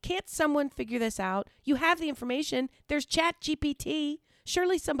like, can't someone figure this out? You have the information. There's ChatGPT.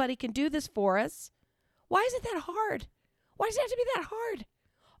 Surely somebody can do this for us. Why is it that hard? Why does it have to be that hard?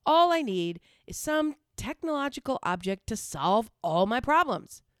 All I need is some technological object to solve all my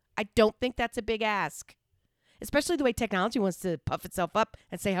problems. I don't think that's a big ask. Especially the way technology wants to puff itself up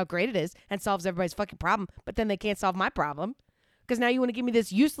and say how great it is and solves everybody's fucking problem, but then they can't solve my problem. Because now you want to give me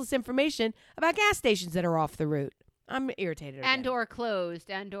this useless information about gas stations that are off the route. I'm irritated. And or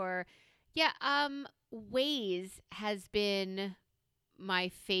closed and or Waze has been my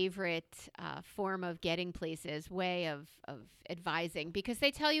favorite form of getting places, way of advising, because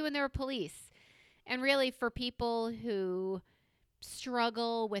they tell you when there are police. And really for people who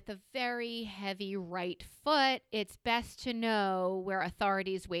struggle with a very heavy right foot, it's best to know where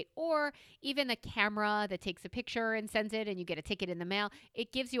authorities wait, or even the camera that takes a picture and sends it and you get a ticket in the mail.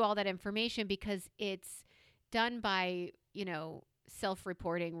 It gives you all that information because it's done by,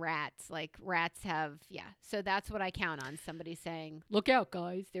 self-reporting rats. Like rats have, So that's what I count on. Somebody saying, look out,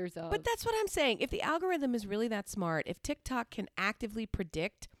 guys. But that's what I'm saying. If the algorithm is really that smart, if TikTok can actively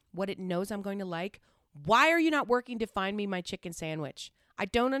predict what it knows I'm going to like, why are you not working to find me my chicken sandwich? I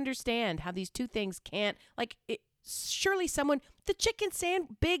don't understand how these two things can't, surely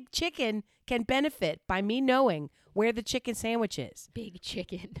Big Chicken can benefit by me knowing where the chicken sandwich is. Big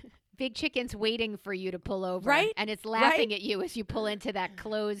Chicken. Big Chicken's waiting for you to pull over. Right? And it's laughing at you as you pull into that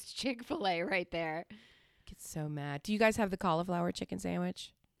closed Chick-fil-A right there. Get so mad. Do you guys have the cauliflower chicken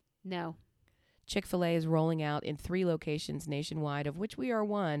sandwich? No. Chick-fil-A is rolling out in 3 locations nationwide, of which we are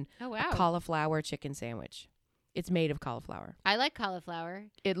one. Oh, wow. A cauliflower chicken sandwich. It's made of cauliflower. I like cauliflower.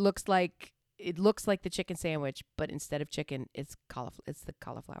 It looks like the chicken sandwich, but instead of chicken, it's the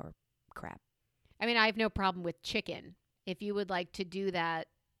cauliflower crap. I mean, I have no problem with chicken. If you would like to do that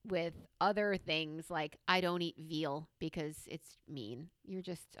with other things, like I don't eat veal because it's mean. You're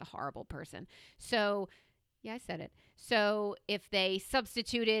just a horrible person. So, yeah, I said it. So if they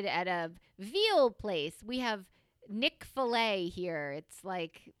substituted at a veal place, we have Nick Filet here. It's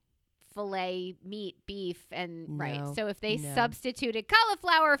like filet meat, beef, and right. So if they substituted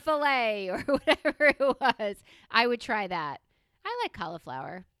cauliflower filet or whatever it was, I would try that. I like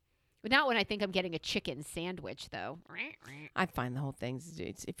cauliflower. But not when I think I'm getting a chicken sandwich, though. I find the whole thing,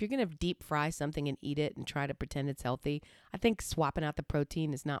 if you're going to deep fry something and eat it and try to pretend it's healthy, I think swapping out the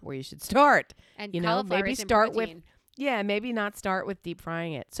protein is not where you should start. And cauliflower maybe isn't start protein. maybe not start with deep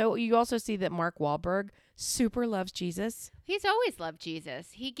frying it. So you also see that Mark Wahlberg super loves Jesus. He's always loved Jesus.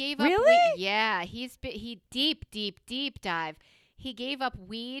 He gave up. Really? Yeah. He deep dive. He gave up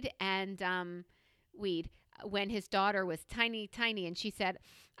weed and weed when his daughter was tiny, and she said,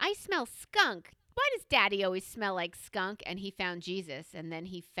 I smell skunk. Why does daddy always smell like skunk? And he found Jesus. And then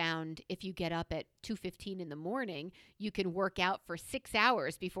he found if you get up at 2:15 in the morning, you can work out for 6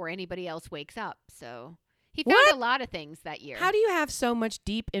 hours before anybody else wakes up. So he found a lot of things that year. How do you have so much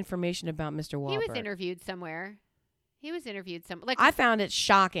deep information about Mr. Wahlberg? He was interviewed somewhere. I found it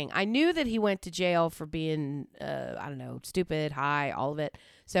shocking. I knew that he went to jail for being, stupid, high, all of it.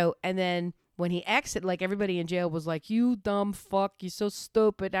 So, and then when he exited, like everybody in jail was like, you dumb fuck, you're so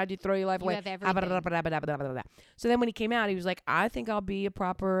stupid. How'd you throw your life away? You have everything. So then when he came out, he was like, I think I'll be a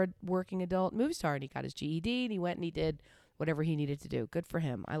proper working adult movie star. And he got his GED and he went and he did whatever he needed to do. Good for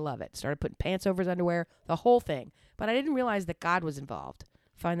him. I love it. Started putting pants over his underwear, the whole thing. But I didn't realize that God was involved.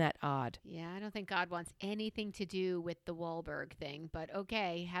 Find that odd. Yeah, I don't think God wants anything to do with the Wahlberg thing. But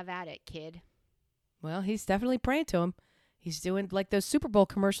okay, have at it, kid. Well, he's definitely praying to him. He's doing like those Super Bowl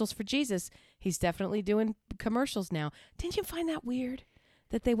commercials for Jesus. He's definitely doing commercials now. Didn't you find that weird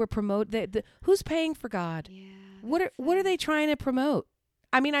that they were who's paying for God? Yeah. What are they trying to promote?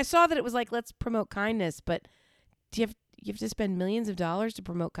 I mean, I saw that it was like, let's promote kindness, but do you have to spend millions of dollars to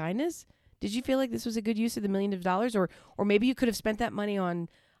promote kindness? Did you feel like this was a good use of the millions of dollars? Or maybe you could have spent that money on,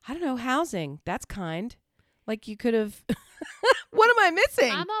 I don't know, housing. That's kind. Like you could have. What am I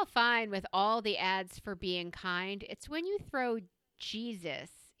missing? I'm all fine with all the ads for being kind. It's when you throw Jesus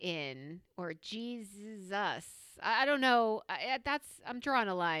in or Jesus. I don't know. I'm drawing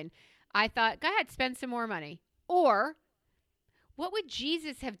a line. I thought, go ahead, spend some more money. Or what would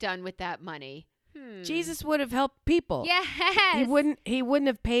Jesus have done with that money? Jesus would have helped people. Yes. He wouldn't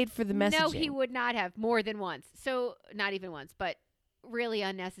have paid for the messaging. No, he would not have, more than once. So not even once, but really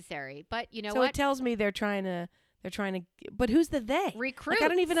unnecessary. But you know so what? it tells me they're trying to, but who's the they? Recruit. Like, I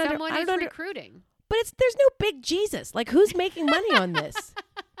don't even Someone is recruiting. But there's no big Jesus. Like, who's making money on this?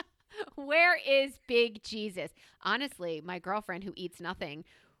 Where is big Jesus? Honestly, my girlfriend who eats nothing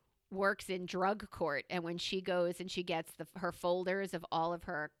works in drug court. And when she goes and she gets her folders of all of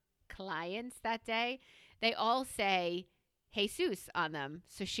her clients that day, they all say Jesus on them.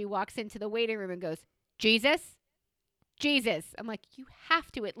 So she walks into the waiting room and goes, Jesus? Jesus. I'm like, you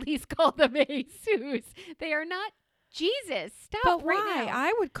have to at least call them Jesus. They are not Jesus. Stop But right why? now.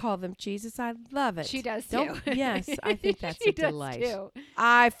 I would call them Jesus. I love it. She does too. Yes, I think that's she a does delight. Too.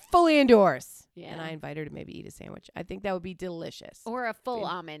 I fully endorse. Yeah. And I invite her to maybe eat a sandwich. I think that would be delicious. Or a full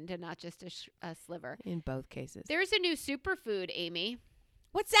almond and not just a sliver. In both cases. There's a new superfood, Amy.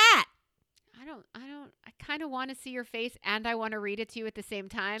 What's that? I kind of want to see your face and I want to read it to you at the same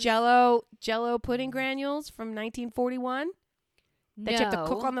time. Jello pudding granules from 1941 that you have to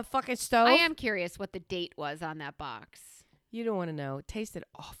cook on the fucking stove. I am curious what the date was on that box. You don't want to know. It tasted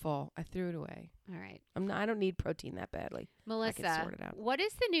awful. I threw it away. All right. I don't need protein that badly. Melissa, I can sort it out. what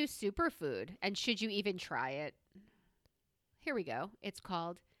is the new superfood and should you even try it? Here we go. It's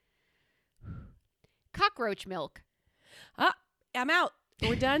called cockroach milk. I'm out.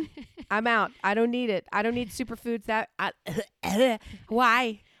 We're done. I'm out. I don't need it. I don't need superfoods. Why?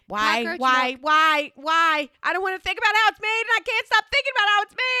 Cockroach Why? milk. Why? I don't want to think about how it's made, and I can't stop thinking about how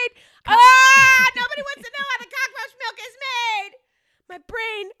it's made. Nobody wants to know how the cockroach milk is made. My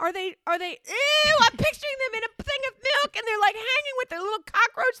brain. Are they? Ew! I'm picturing them in a thing of milk, and they're like hanging with their little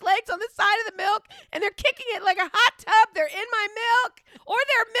cockroach legs on the side of the milk, and they're kicking it like a hot tub. They're in my milk, or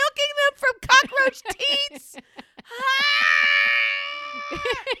they're milking them from cockroach teats.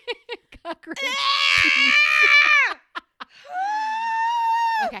 Cockroach.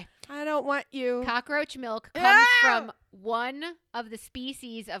 Okay. I don't want you. Cockroach milk comes from one of the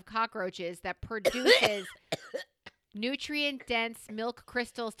species of cockroaches that produces nutrient-dense milk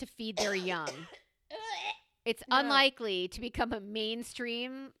crystals to feed their young. It's unlikely to become a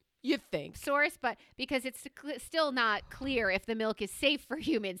mainstream You think? source, but because it's still not clear if the milk is safe for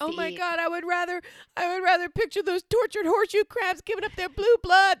humans to Oh my eat. God! I would rather picture those tortured horseshoe crabs giving up their blue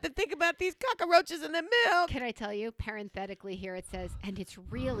blood than think about these cockroaches in the milk. Can I tell you, parenthetically here it says, and it's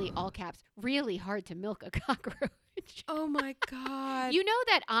really, all caps, really hard to milk a cockroach. Oh my God! You know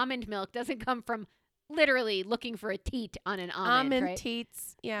that almond milk doesn't come from literally looking for a teat on an almond, right?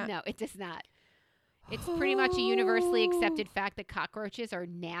 teats. Yeah. No, it does not. It's pretty much a universally accepted fact that cockroaches are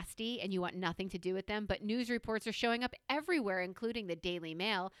nasty and you want nothing to do with them. But news reports are showing up everywhere, including the Daily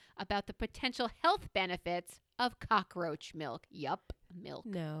Mail, about the potential health benefits of cockroach milk. Yup, milk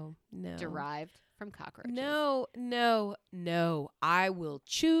No. derived from cockroaches. No. I will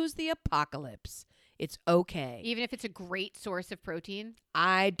choose the apocalypse. It's okay. Even if it's a great source of protein.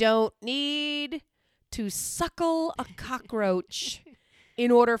 I don't need to suckle a cockroach in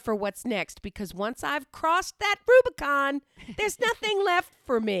order for what's next, because once I've crossed that Rubicon, there's nothing left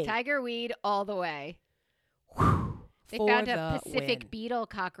for me. Tiger weed all the way. They For found a the Pacific win. beetle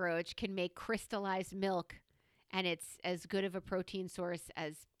cockroach can make crystallized milk, and it's as good of a protein source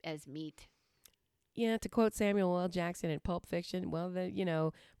as meat. Yeah, to quote Samuel L. Jackson in Pulp Fiction, well,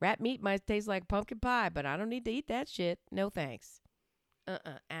 rat meat might taste like pumpkin pie, but I don't need to eat that shit. No thanks.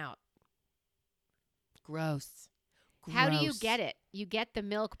 Out. Gross. How do you get it? You get the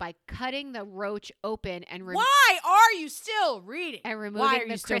milk by cutting the roach open and Why are you still reading? and removing Why are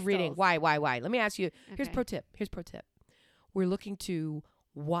the you still reading? crystals. Why? Let me ask you. Here's Okay. pro tip. We're looking to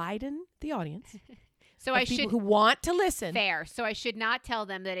widen the audience. So of I people should who want to listen. fair. So I should not tell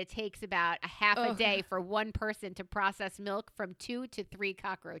them that it takes about a half a Ugh. day for one person to process milk from 2 to 3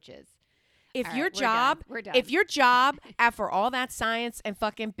 cockroaches. If All your right, job, we're done. if your job after all that science and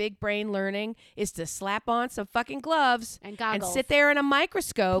fucking big brain learning is to slap on some fucking gloves And goggles. and sit there in a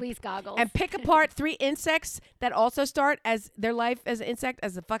microscope Please goggles. and pick apart 3 insects that also start as their life as an insect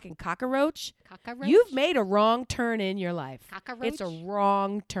as a fucking cockroach, Cockroach? you've made a wrong turn in your life. Cockroach? It's a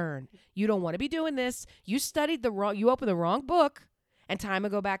wrong turn. You don't want to be doing this. You studied the wrong. You opened the wrong book, and time to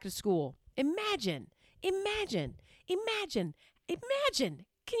go back to school. Imagine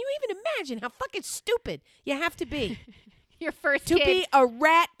Can you even imagine how fucking stupid you have to be Your first to kid, be a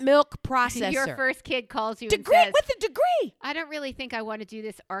rat milk processor? your first kid calls you degree and says, with a degree. I don't really think I want to do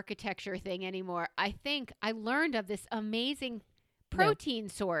this architecture thing anymore. I think I learned of this amazing protein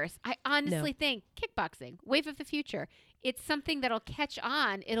source. I honestly think kickboxing, wave of the future. It's something that'll catch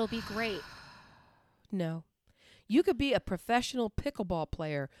on. It'll be great. No. You could be a professional pickleball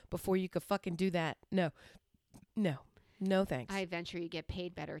player before you could fucking do that. No. No, thanks. I venture you get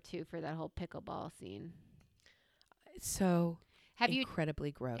paid better too for that whole pickleball scene. It's so Have you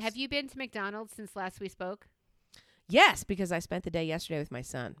incredibly gross. have you been to McDonald's since last we spoke? Yes, because I spent the day yesterday with my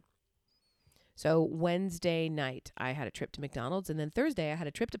son. So Wednesday night, I had a trip to McDonald's, and then Thursday, I had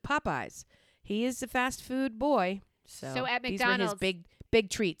a trip to Popeyes. He is a fast food boy, so at these were his McDonald's, big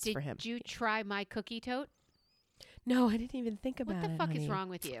treats for him. Did you try my cookie tote? No, I didn't even think about What it. the fuck is wrong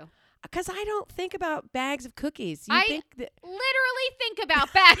with you? Because I don't think about bags of cookies. You I think that literally think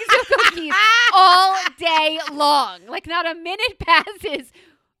about bags of cookies all day long. Like not a minute passes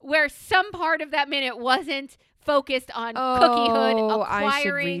where some part of that minute wasn't focused on cookiehood,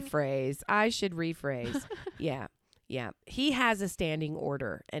 acquiring. I should rephrase. Yeah. He has a standing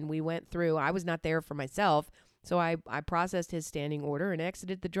order, and we went through. I was not there for myself, so I processed his standing order and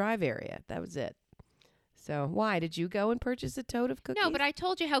exited the drive area. That was it. So why did you go and purchase a tote of cookies? No, but I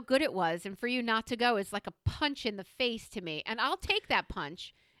told you how good it was, and for you not to go is like a punch in the face to me. And I'll take that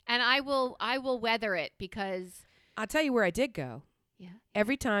punch, and I will weather it because I'll tell you where I did go. yeah.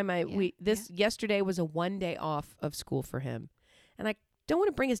 Every time yesterday was a 1 day off of school for him. And I don't want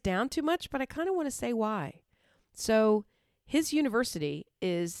to bring us down too much, but I kind of want to say why. So his university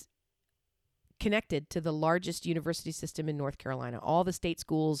is connected to the largest university system in North Carolina. All the state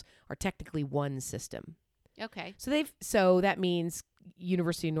schools are technically one system. Okay. So that means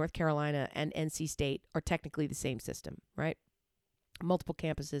University of North Carolina and NC State are technically the same system, right? Multiple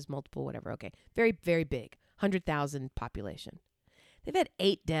campuses, multiple whatever. Okay. Very, very big. 100,000 population. They've had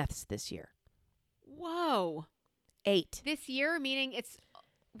 8 deaths this year. Whoa. 8. This year, meaning it's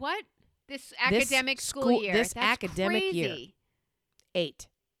what? This academic school year. This That's academic crazy. year. 8.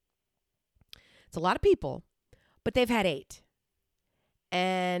 It's a lot of people, but they've had 8.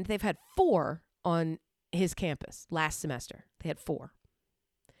 And they've had 4 on his campus last semester. They had 4.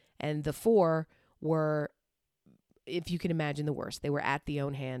 And the 4 were, if you can imagine, the worst. They were at the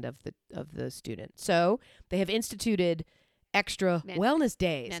own hand of the student. So they have instituted extra wellness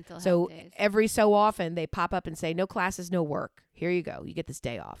days. Mental health So days. every so often they pop up and say, no classes, no work. Here you go. You get this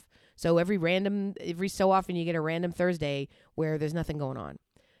day off. So every so often you get a random Thursday where there's nothing going on.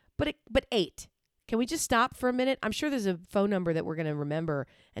 But 8. Can we just stop for a minute? I'm sure there's a phone number that we're going to remember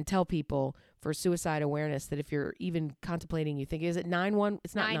and tell people for suicide awareness that if you're even contemplating, you think, is it 911?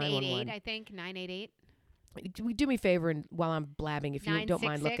 It's not 911. 988, I think. 988. Do me a favor, and while I'm blabbing, if you don't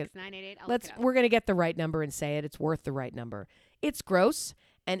mind looking, 988. I'll look it up. we're going to get the right number and say it. It's worth the right number. It's gross.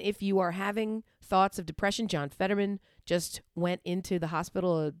 And if you are having thoughts of depression, John Fetterman just went into the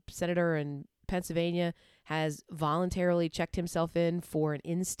hospital. A senator in Pennsylvania has voluntarily checked himself in for an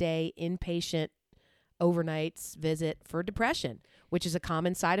in-stay, inpatient overnight visit for depression, which is a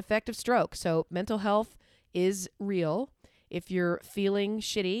common side effect of stroke. So mental health is real. If you're feeling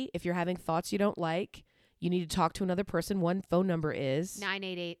shitty, if you're having thoughts you don't like, you need to talk to another person. One phone number is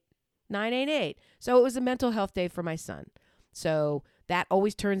 988. 988. So it was a mental health day for my son. So that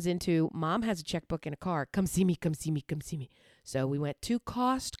always turns into, Mom has a checkbook in a car. Come see me, come see me, come see me. So we went to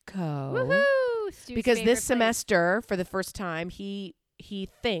Costco. Woohoo! Stu's Because favorite this place. semester, for the first time, he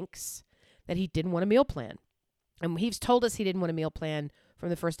thinks that he didn't want a meal plan. And he's told us he didn't want a meal plan from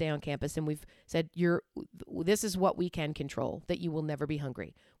the first day on campus. And we've said, this is what we can control, that you will never be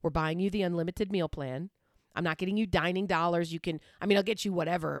hungry. We're buying you the unlimited meal plan. I'm not getting you dining dollars. I'll get you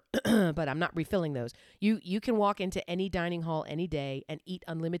whatever, but I'm not refilling those. You can walk into any dining hall any day and eat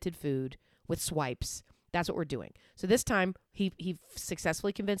unlimited food with swipes. That's what we're doing. So this time he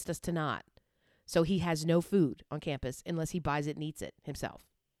successfully convinced us to not. So he has no food on campus unless he buys it and eats it himself.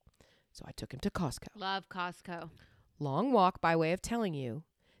 So I took him to Costco. Love Costco. Long walk by way of telling you,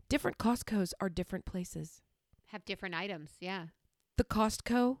 different Costcos are different places. Have different items, yeah. The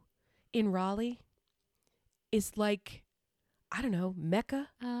Costco in Raleigh is like, I don't know, Mecca.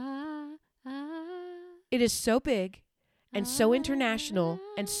 It is so big and so international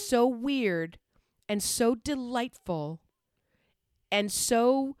and so weird and so delightful and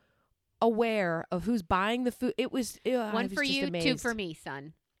so aware of who's buying the food. It was One for you, 2 for me,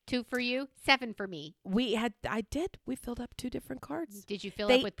 son. 2 for you, 7 for me. We filled up 2 different carts. Did you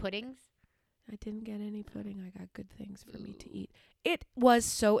fill up with puddings? I didn't get any pudding. I got good things for me to eat. It was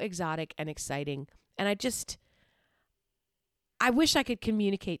so exotic and exciting. And I wish I could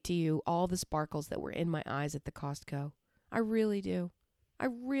communicate to you all the sparkles that were in my eyes at the Costco. I really do. I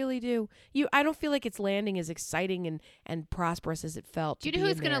really do. I don't feel like it's landing as exciting and prosperous as it felt. Do you know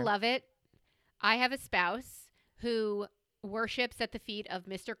who's going to love it? I have a spouse who worships at the feet of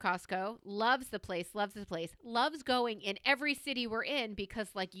Mr. Costco, loves the place, loves going in every city we're in because,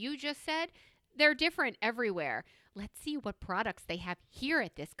 like you just said, they're different everywhere. Let's see what products they have here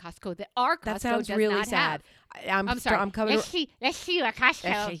at this Costco that our Costco that sounds does really not sad. have. I'm sorry. I'm coming. Let's see what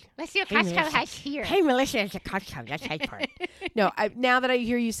Costco. Let's see what Costco has here. Hey, Melissa, it's a Costco. That's my part. No, now that I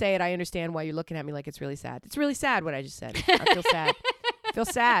hear you say it, I understand why you're looking at me like it's really sad. It's really sad what I just said. I feel sad. I feel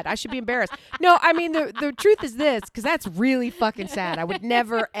sad. I should be embarrassed. No, I mean the truth is this, because that's really fucking sad. I would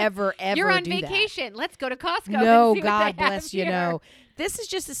never, ever, ever. You're on do vacation. That. Let's go to Costco. No, and see God what they bless have you. here. No, this is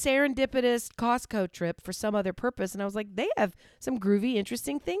just a serendipitous Costco trip for some other purpose, and I was like, they have some groovy,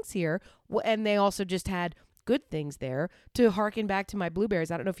 interesting things here, and they also just had good things there. To harken back to my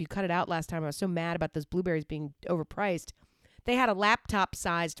blueberries, I don't know if you cut it out last time. I was so mad about those blueberries being overpriced. They had a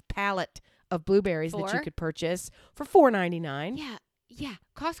laptop-sized pallet of blueberries that you could purchase for $4.99. Yeah.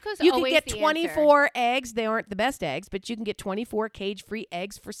 Costco's You can always get the 24 eggs. They aren't the best eggs, but you can get 24 cage-free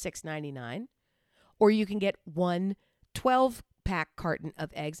eggs for $6.99. Or you can get one 12-pack carton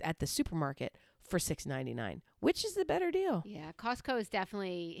of eggs at the supermarket for $6.99. Which is the better deal? Yeah, Costco is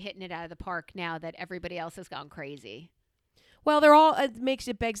definitely hitting it out of the park now that everybody else has gone crazy. Well, they're all. It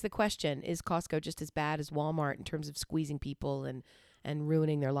begs the question: is Costco just as bad as Walmart in terms of squeezing people and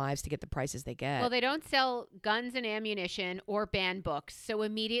ruining their lives to get the prices they get? Well, they don't sell guns and ammunition or ban books, so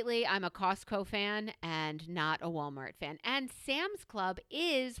immediately I'm a Costco fan and not a Walmart fan. And Sam's Club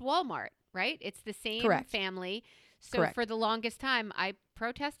is Walmart, right? It's the same family. So for the longest time, I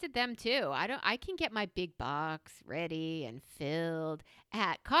protested them too. I can get my big box ready and filled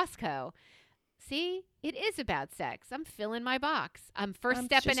at Costco. See, it is about sex. I'm filling my box. I'm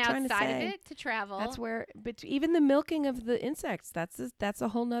stepping outside of it to travel. That's where, but even the milking of the insects, that's a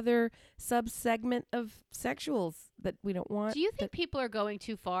whole nother sub-segment of sexuals that we don't want. Do you think people are going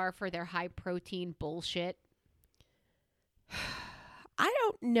too far for their high protein bullshit? I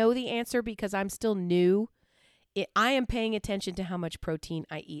don't know the answer because I'm still new. I am paying attention to how much protein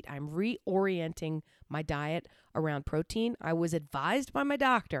I eat. I'm reorienting my diet around protein. I was advised by my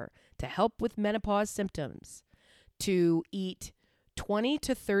doctor to help with menopause symptoms to eat 20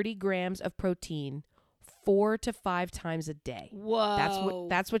 to 30 grams of protein 4 to 5 times a day. Whoa.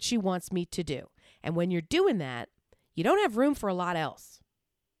 That's what she wants me to do. And when you're doing that, you don't have room for a lot else.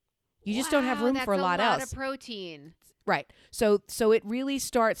 You just don't have room for a lot else. That's a lot of protein. Right. So it really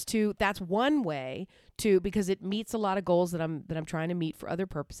starts to, that's one way to, because it meets a lot of goals that I'm trying to meet for other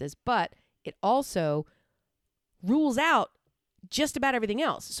purposes, but it also rules out just about everything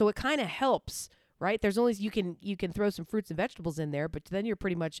else. So it kind of helps, right? There's only, you can throw some fruits and vegetables in there, but then you're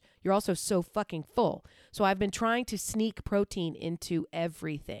also so fucking full. So I've been trying to sneak protein into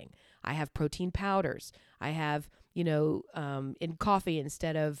everything. I have protein powders. I have, in coffee,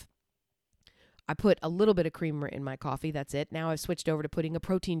 instead of, I put a little bit of creamer in my coffee. That's it. Now I've switched over to putting a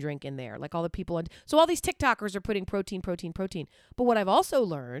protein drink in there. Like all the people so all these TikTokers are putting protein. But what I've also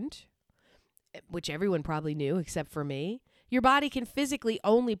learned, which everyone probably knew except for me, your body can physically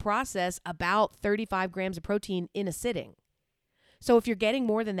only process about 35 grams of protein in a sitting. So if you're getting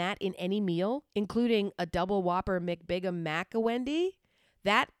more than that in any meal, including a double Whopper McBigum Mac-a-Wendy,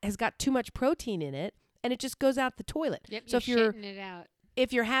 that has got too much protein in it and it just goes out the toilet. Yep, so you're shitting it out.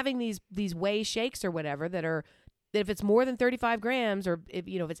 If you're having these whey shakes or whatever that if it's more than 35 grams or if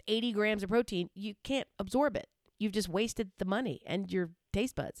it's 80 grams of protein, you can't absorb it. You've just wasted the money and your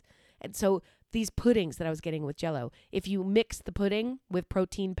taste buds. And so these puddings that I was getting with Jell-O, if you mix the pudding with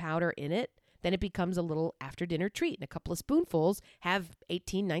protein powder in it, then it becomes a little after dinner treat. And a couple of spoonfuls have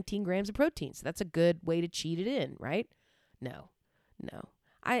 18, 19 grams of protein. So that's a good way to cheat it in, right? No.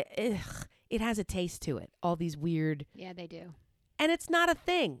 It has a taste to it. All these weird. Yeah, they do. And it's not a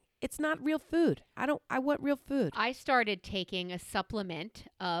thing. It's not real food. I want real food. I started taking a supplement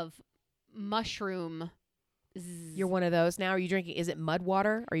of mushroom. You're one of those now. Are you drinking? Is it mud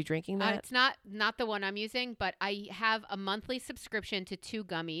water? Are you drinking that? It's not the one I'm using, but I have a monthly subscription to 2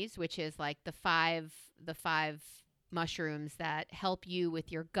 gummies, which is like the five mushrooms that help you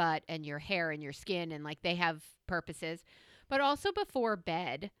with your gut and your hair and your skin, and like they have purposes. But also before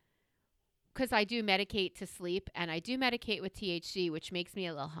bed, because I do medicate to sleep, and I do medicate with THC, which makes me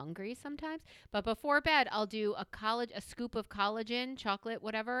a little hungry sometimes. But before bed, I'll do a scoop of collagen, chocolate,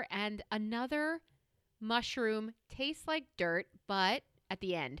 whatever, and another mushroom. Tastes like dirt, but at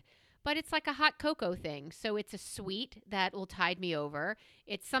the end. But it's like a hot cocoa thing. So it's a sweet that will tide me over.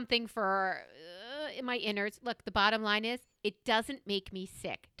 It's something for in my innards. Look, the bottom line is it doesn't make me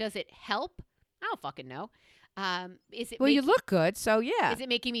sick. Does it help? I don't fucking know. Is it Well, you look good, so yeah. Is it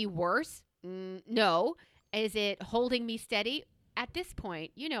making me worse? No. Is it holding me steady? At this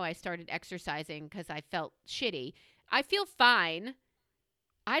point, I started exercising because I felt shitty. I feel fine.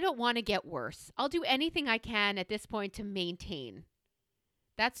 I don't want to get worse. I'll do anything I can at this point to maintain.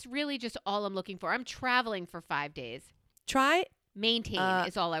 That's really just all I'm looking for. I'm traveling for 5 days. Maintain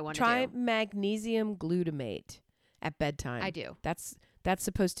is all I want to do. Try magnesium glutamate at bedtime. I do. That's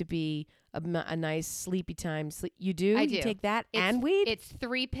supposed to be a nice sleepy time. You do? I You do. take that and weed? It's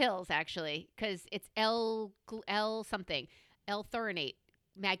 3 pills, actually, because it's L something. L-threonate.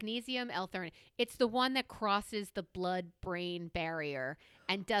 Magnesium L-threonate. It's the one that crosses the blood-brain barrier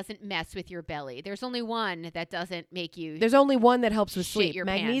and doesn't mess with your belly. There's only one that doesn't make you There's only one that helps with shit sleep. your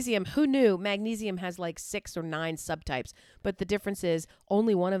Magnesium, who knew? Magnesium has like 6 or 9 subtypes, but the difference is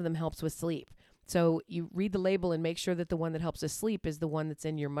only one of them helps with sleep. So you read the label and make sure that the one that helps us sleep is the one that's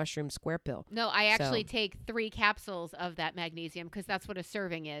in your mushroom square pill. No, I actually take 3 capsules of that magnesium because that's what a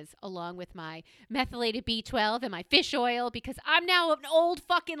serving is, along with my methylated B12 and my fish oil because I'm now an old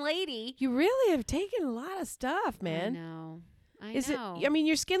fucking lady. You really have taken a lot of stuff, man. I know. I mean,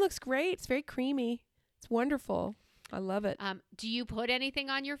 your skin looks great. It's very creamy. It's wonderful. I love it. Do you put anything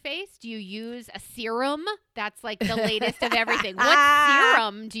on your face? Do you use a serum? That's like the latest of everything. What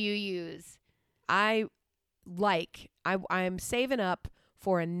serum do you use? I'm saving up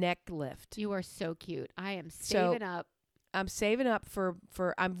for a neck lift. You are so cute. I am saving up. I'm saving up for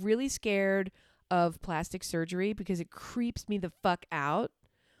I'm really scared of plastic surgery because it creeps me the fuck out.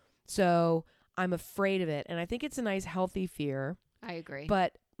 So I'm afraid of it. And I think it's a nice healthy fear. I agree.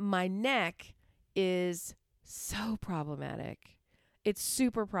 But my neck is so problematic. It's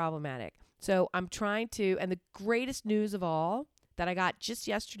super problematic. So I'm trying to, and the greatest news of all that I got just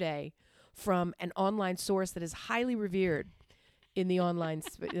yesterday from an online source that is highly revered in the online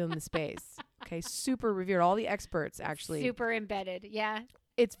in the space. Okay, super revered. All the experts actually. Super embedded. Yeah.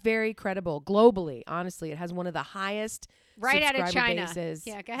 It's very credible globally. Honestly, it has one of the highest right out of subscriber China. bases.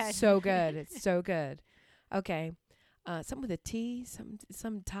 Yeah, go ahead. So good. It's so good. Okay, something with a T.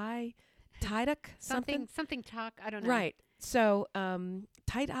 Some Thai, Tiduk, something talk. I don't know. Right. So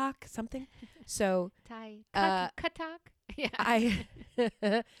Tiduk something. So Thai. Katak. Yeah.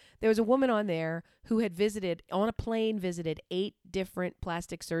 There was a woman on there who had visited 8 different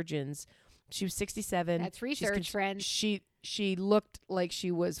plastic surgeons. She was 67. That's research, friends. She looked like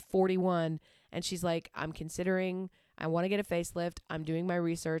she was 41, and she's like, I want to get a facelift. I'm doing my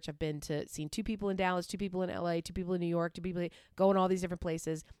research. I've seen 2 people in Dallas, 2 people in LA, 2 people in New York, 2 people going all these different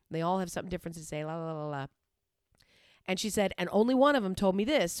places. They all have something different to say, la la la la. And she said, and only one of them told me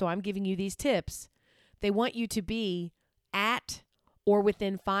this, so I'm giving you these tips. They want you to be at or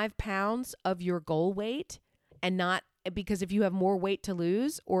within 5 pounds of your goal weight, and not because if you have more weight to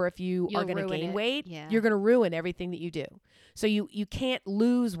lose or if you're going to gain weight, you're going to ruin everything that you do. So you can't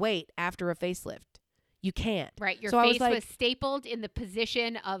lose weight after a facelift. You can't. Right. Your face was stapled in the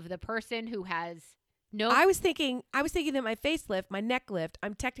position of the person who has no. I was thinking that my facelift, my neck lift,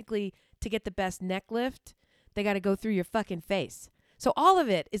 I'm technically, to get the best neck lift, they got to go through your fucking face. So all of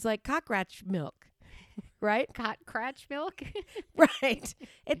it is like cockroach milk. Right? Crotch milk? Right.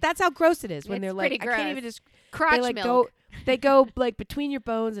 That's how gross it is when they're like, gross. I can't even just. Crotch milk. They go like between your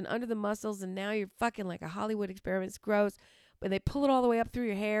bones and under the muscles, and now you're fucking like a Hollywood experiment. It's gross. But they pull it all the way up through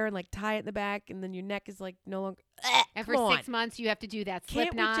your hair and like tie it in the back, and then your neck is like no longer. And for 6 months, you have to do that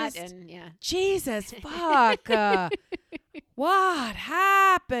slip knot. And yeah. Jesus, fuck. What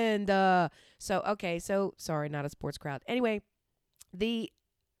happened? So sorry, not a sports crowd. Anyway, the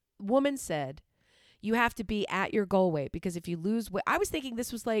woman said, you have to be at your goal weight, because if you lose weight, I was thinking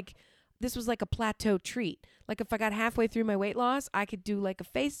this was like a plateau treat. Like if I got halfway through my weight loss, I could do like a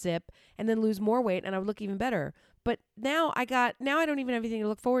face zip and then lose more weight and I would look even better. But now I don't even have anything to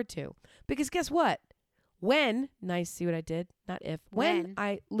look forward to, because guess what? See what I did? Not if. When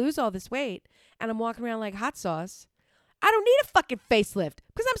I lose all this weight and I'm walking around like hot sauce, I don't need a fucking facelift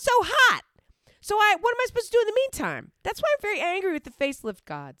because I'm so hot. So what am I supposed to do in the meantime? That's why I'm very angry with the facelift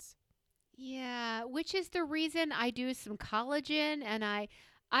gods. Yeah, which is the reason I do some collagen, and I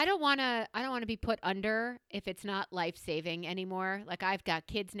don't want to be put under if it's not life-saving anymore. Like, I've got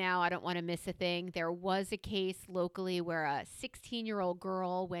kids now. I don't want to miss a thing. There was a case locally where a 16-year-old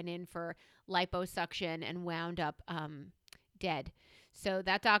girl went in for liposuction and wound up dead. So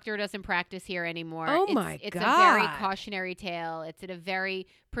that doctor doesn't practice here anymore. Oh, my God. It's a very cautionary tale. It's at a very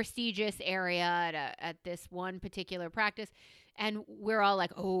prestigious area at this one particular practice. And we're all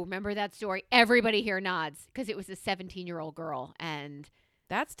like, oh, remember that story? Everybody here nods because it was a 17-year-old girl. And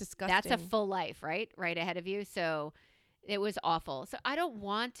That's disgusting. That's a full life, right? Right ahead of you. So it was awful. So I don't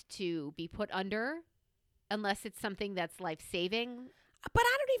want to be put under unless it's something that's life-saving. But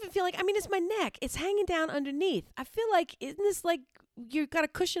I don't even feel like, I mean, it's my neck. It's hanging down underneath. I feel like, isn't this like you got a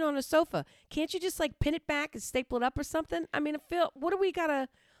cushion on a sofa? Can't you just like pin it back and staple it up or something? I mean, what do we got to,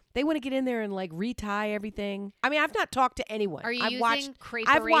 they want to get in there and like retie everything. I mean, I've not talked to anyone. Are you I've using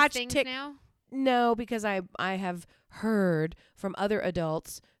I've watched things now? No, because I have heard from other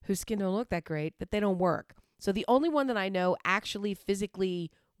adults whose skin don't look that great that they don't work. So the only one that I know actually physically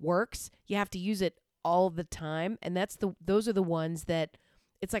works, you have to use it all the time, and those are the ones that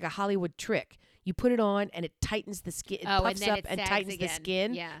it's like a Hollywood trick. You put it on and it tightens the skin, it puffs up and tightens the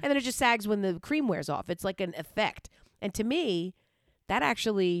skin, and then it just sags when the cream wears off. It's like an effect. And to me, that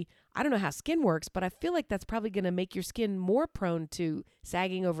actually, I don't know how skin works, but I feel like that's probably going to make your skin more prone to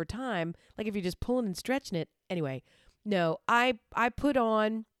sagging over time, like if you're just pulling and stretching it. Anyway, no, I've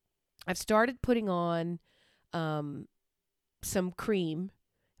started putting on some cream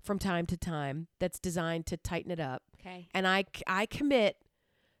from time to time that's designed to tighten it up. Okay. And I commit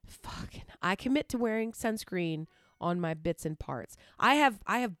to wearing sunscreen on my bits and parts. I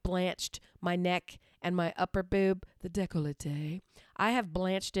have blanched my neck and my upper boob, the décolleté. I have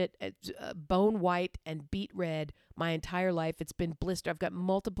blanched it bone white and beet red my entire life. It's been blistered. I've got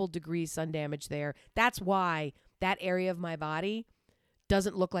multiple degrees sun damage there. That's why that area of my body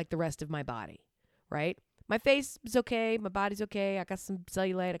doesn't look like the rest of my body, right? My face is okay. My body's okay. I got some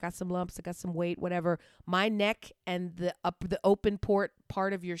cellulite. I got some lumps. I got some weight, whatever. My neck and the open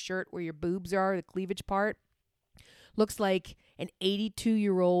part of your shirt where your boobs are, the cleavage part, looks like an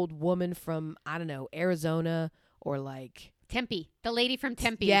 82-year-old woman from, I don't know, Arizona or like Tempe. The lady from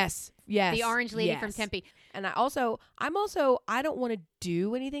Tempe. Yes. The orange lady from Tempe. And I don't want to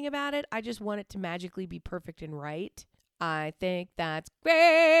do anything about it. I just want it to magically be perfect and right. I think that's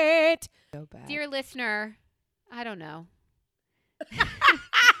great. So bad. Dear listener, I don't know.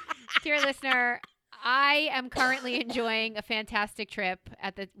 Dear listener, I am currently enjoying a fantastic trip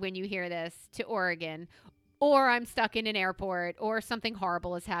when you hear this, to Oregon. Or I'm stuck in an airport, or something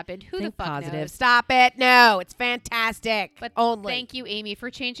horrible has happened. Who Think the fuck positive. knows? Stop it. No, it's fantastic. But only. Thank you, Amy,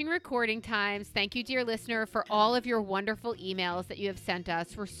 for changing recording times. Thank you, dear listener, for all of your wonderful emails that you have sent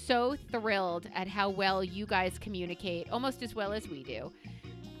us. We're so thrilled at how well you guys communicate, almost as well as we do.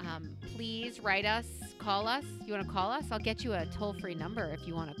 Please write us, call us. You want to call us? I'll get you a toll-free number if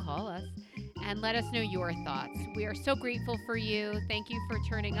you want to call us. And let us know your thoughts. We are so grateful for you. Thank you for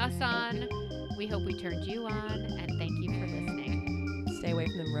turning us on. We hope we turned you on. And thank you for listening. Stay away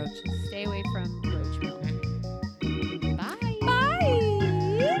from them roaches. Stay away from roach milk.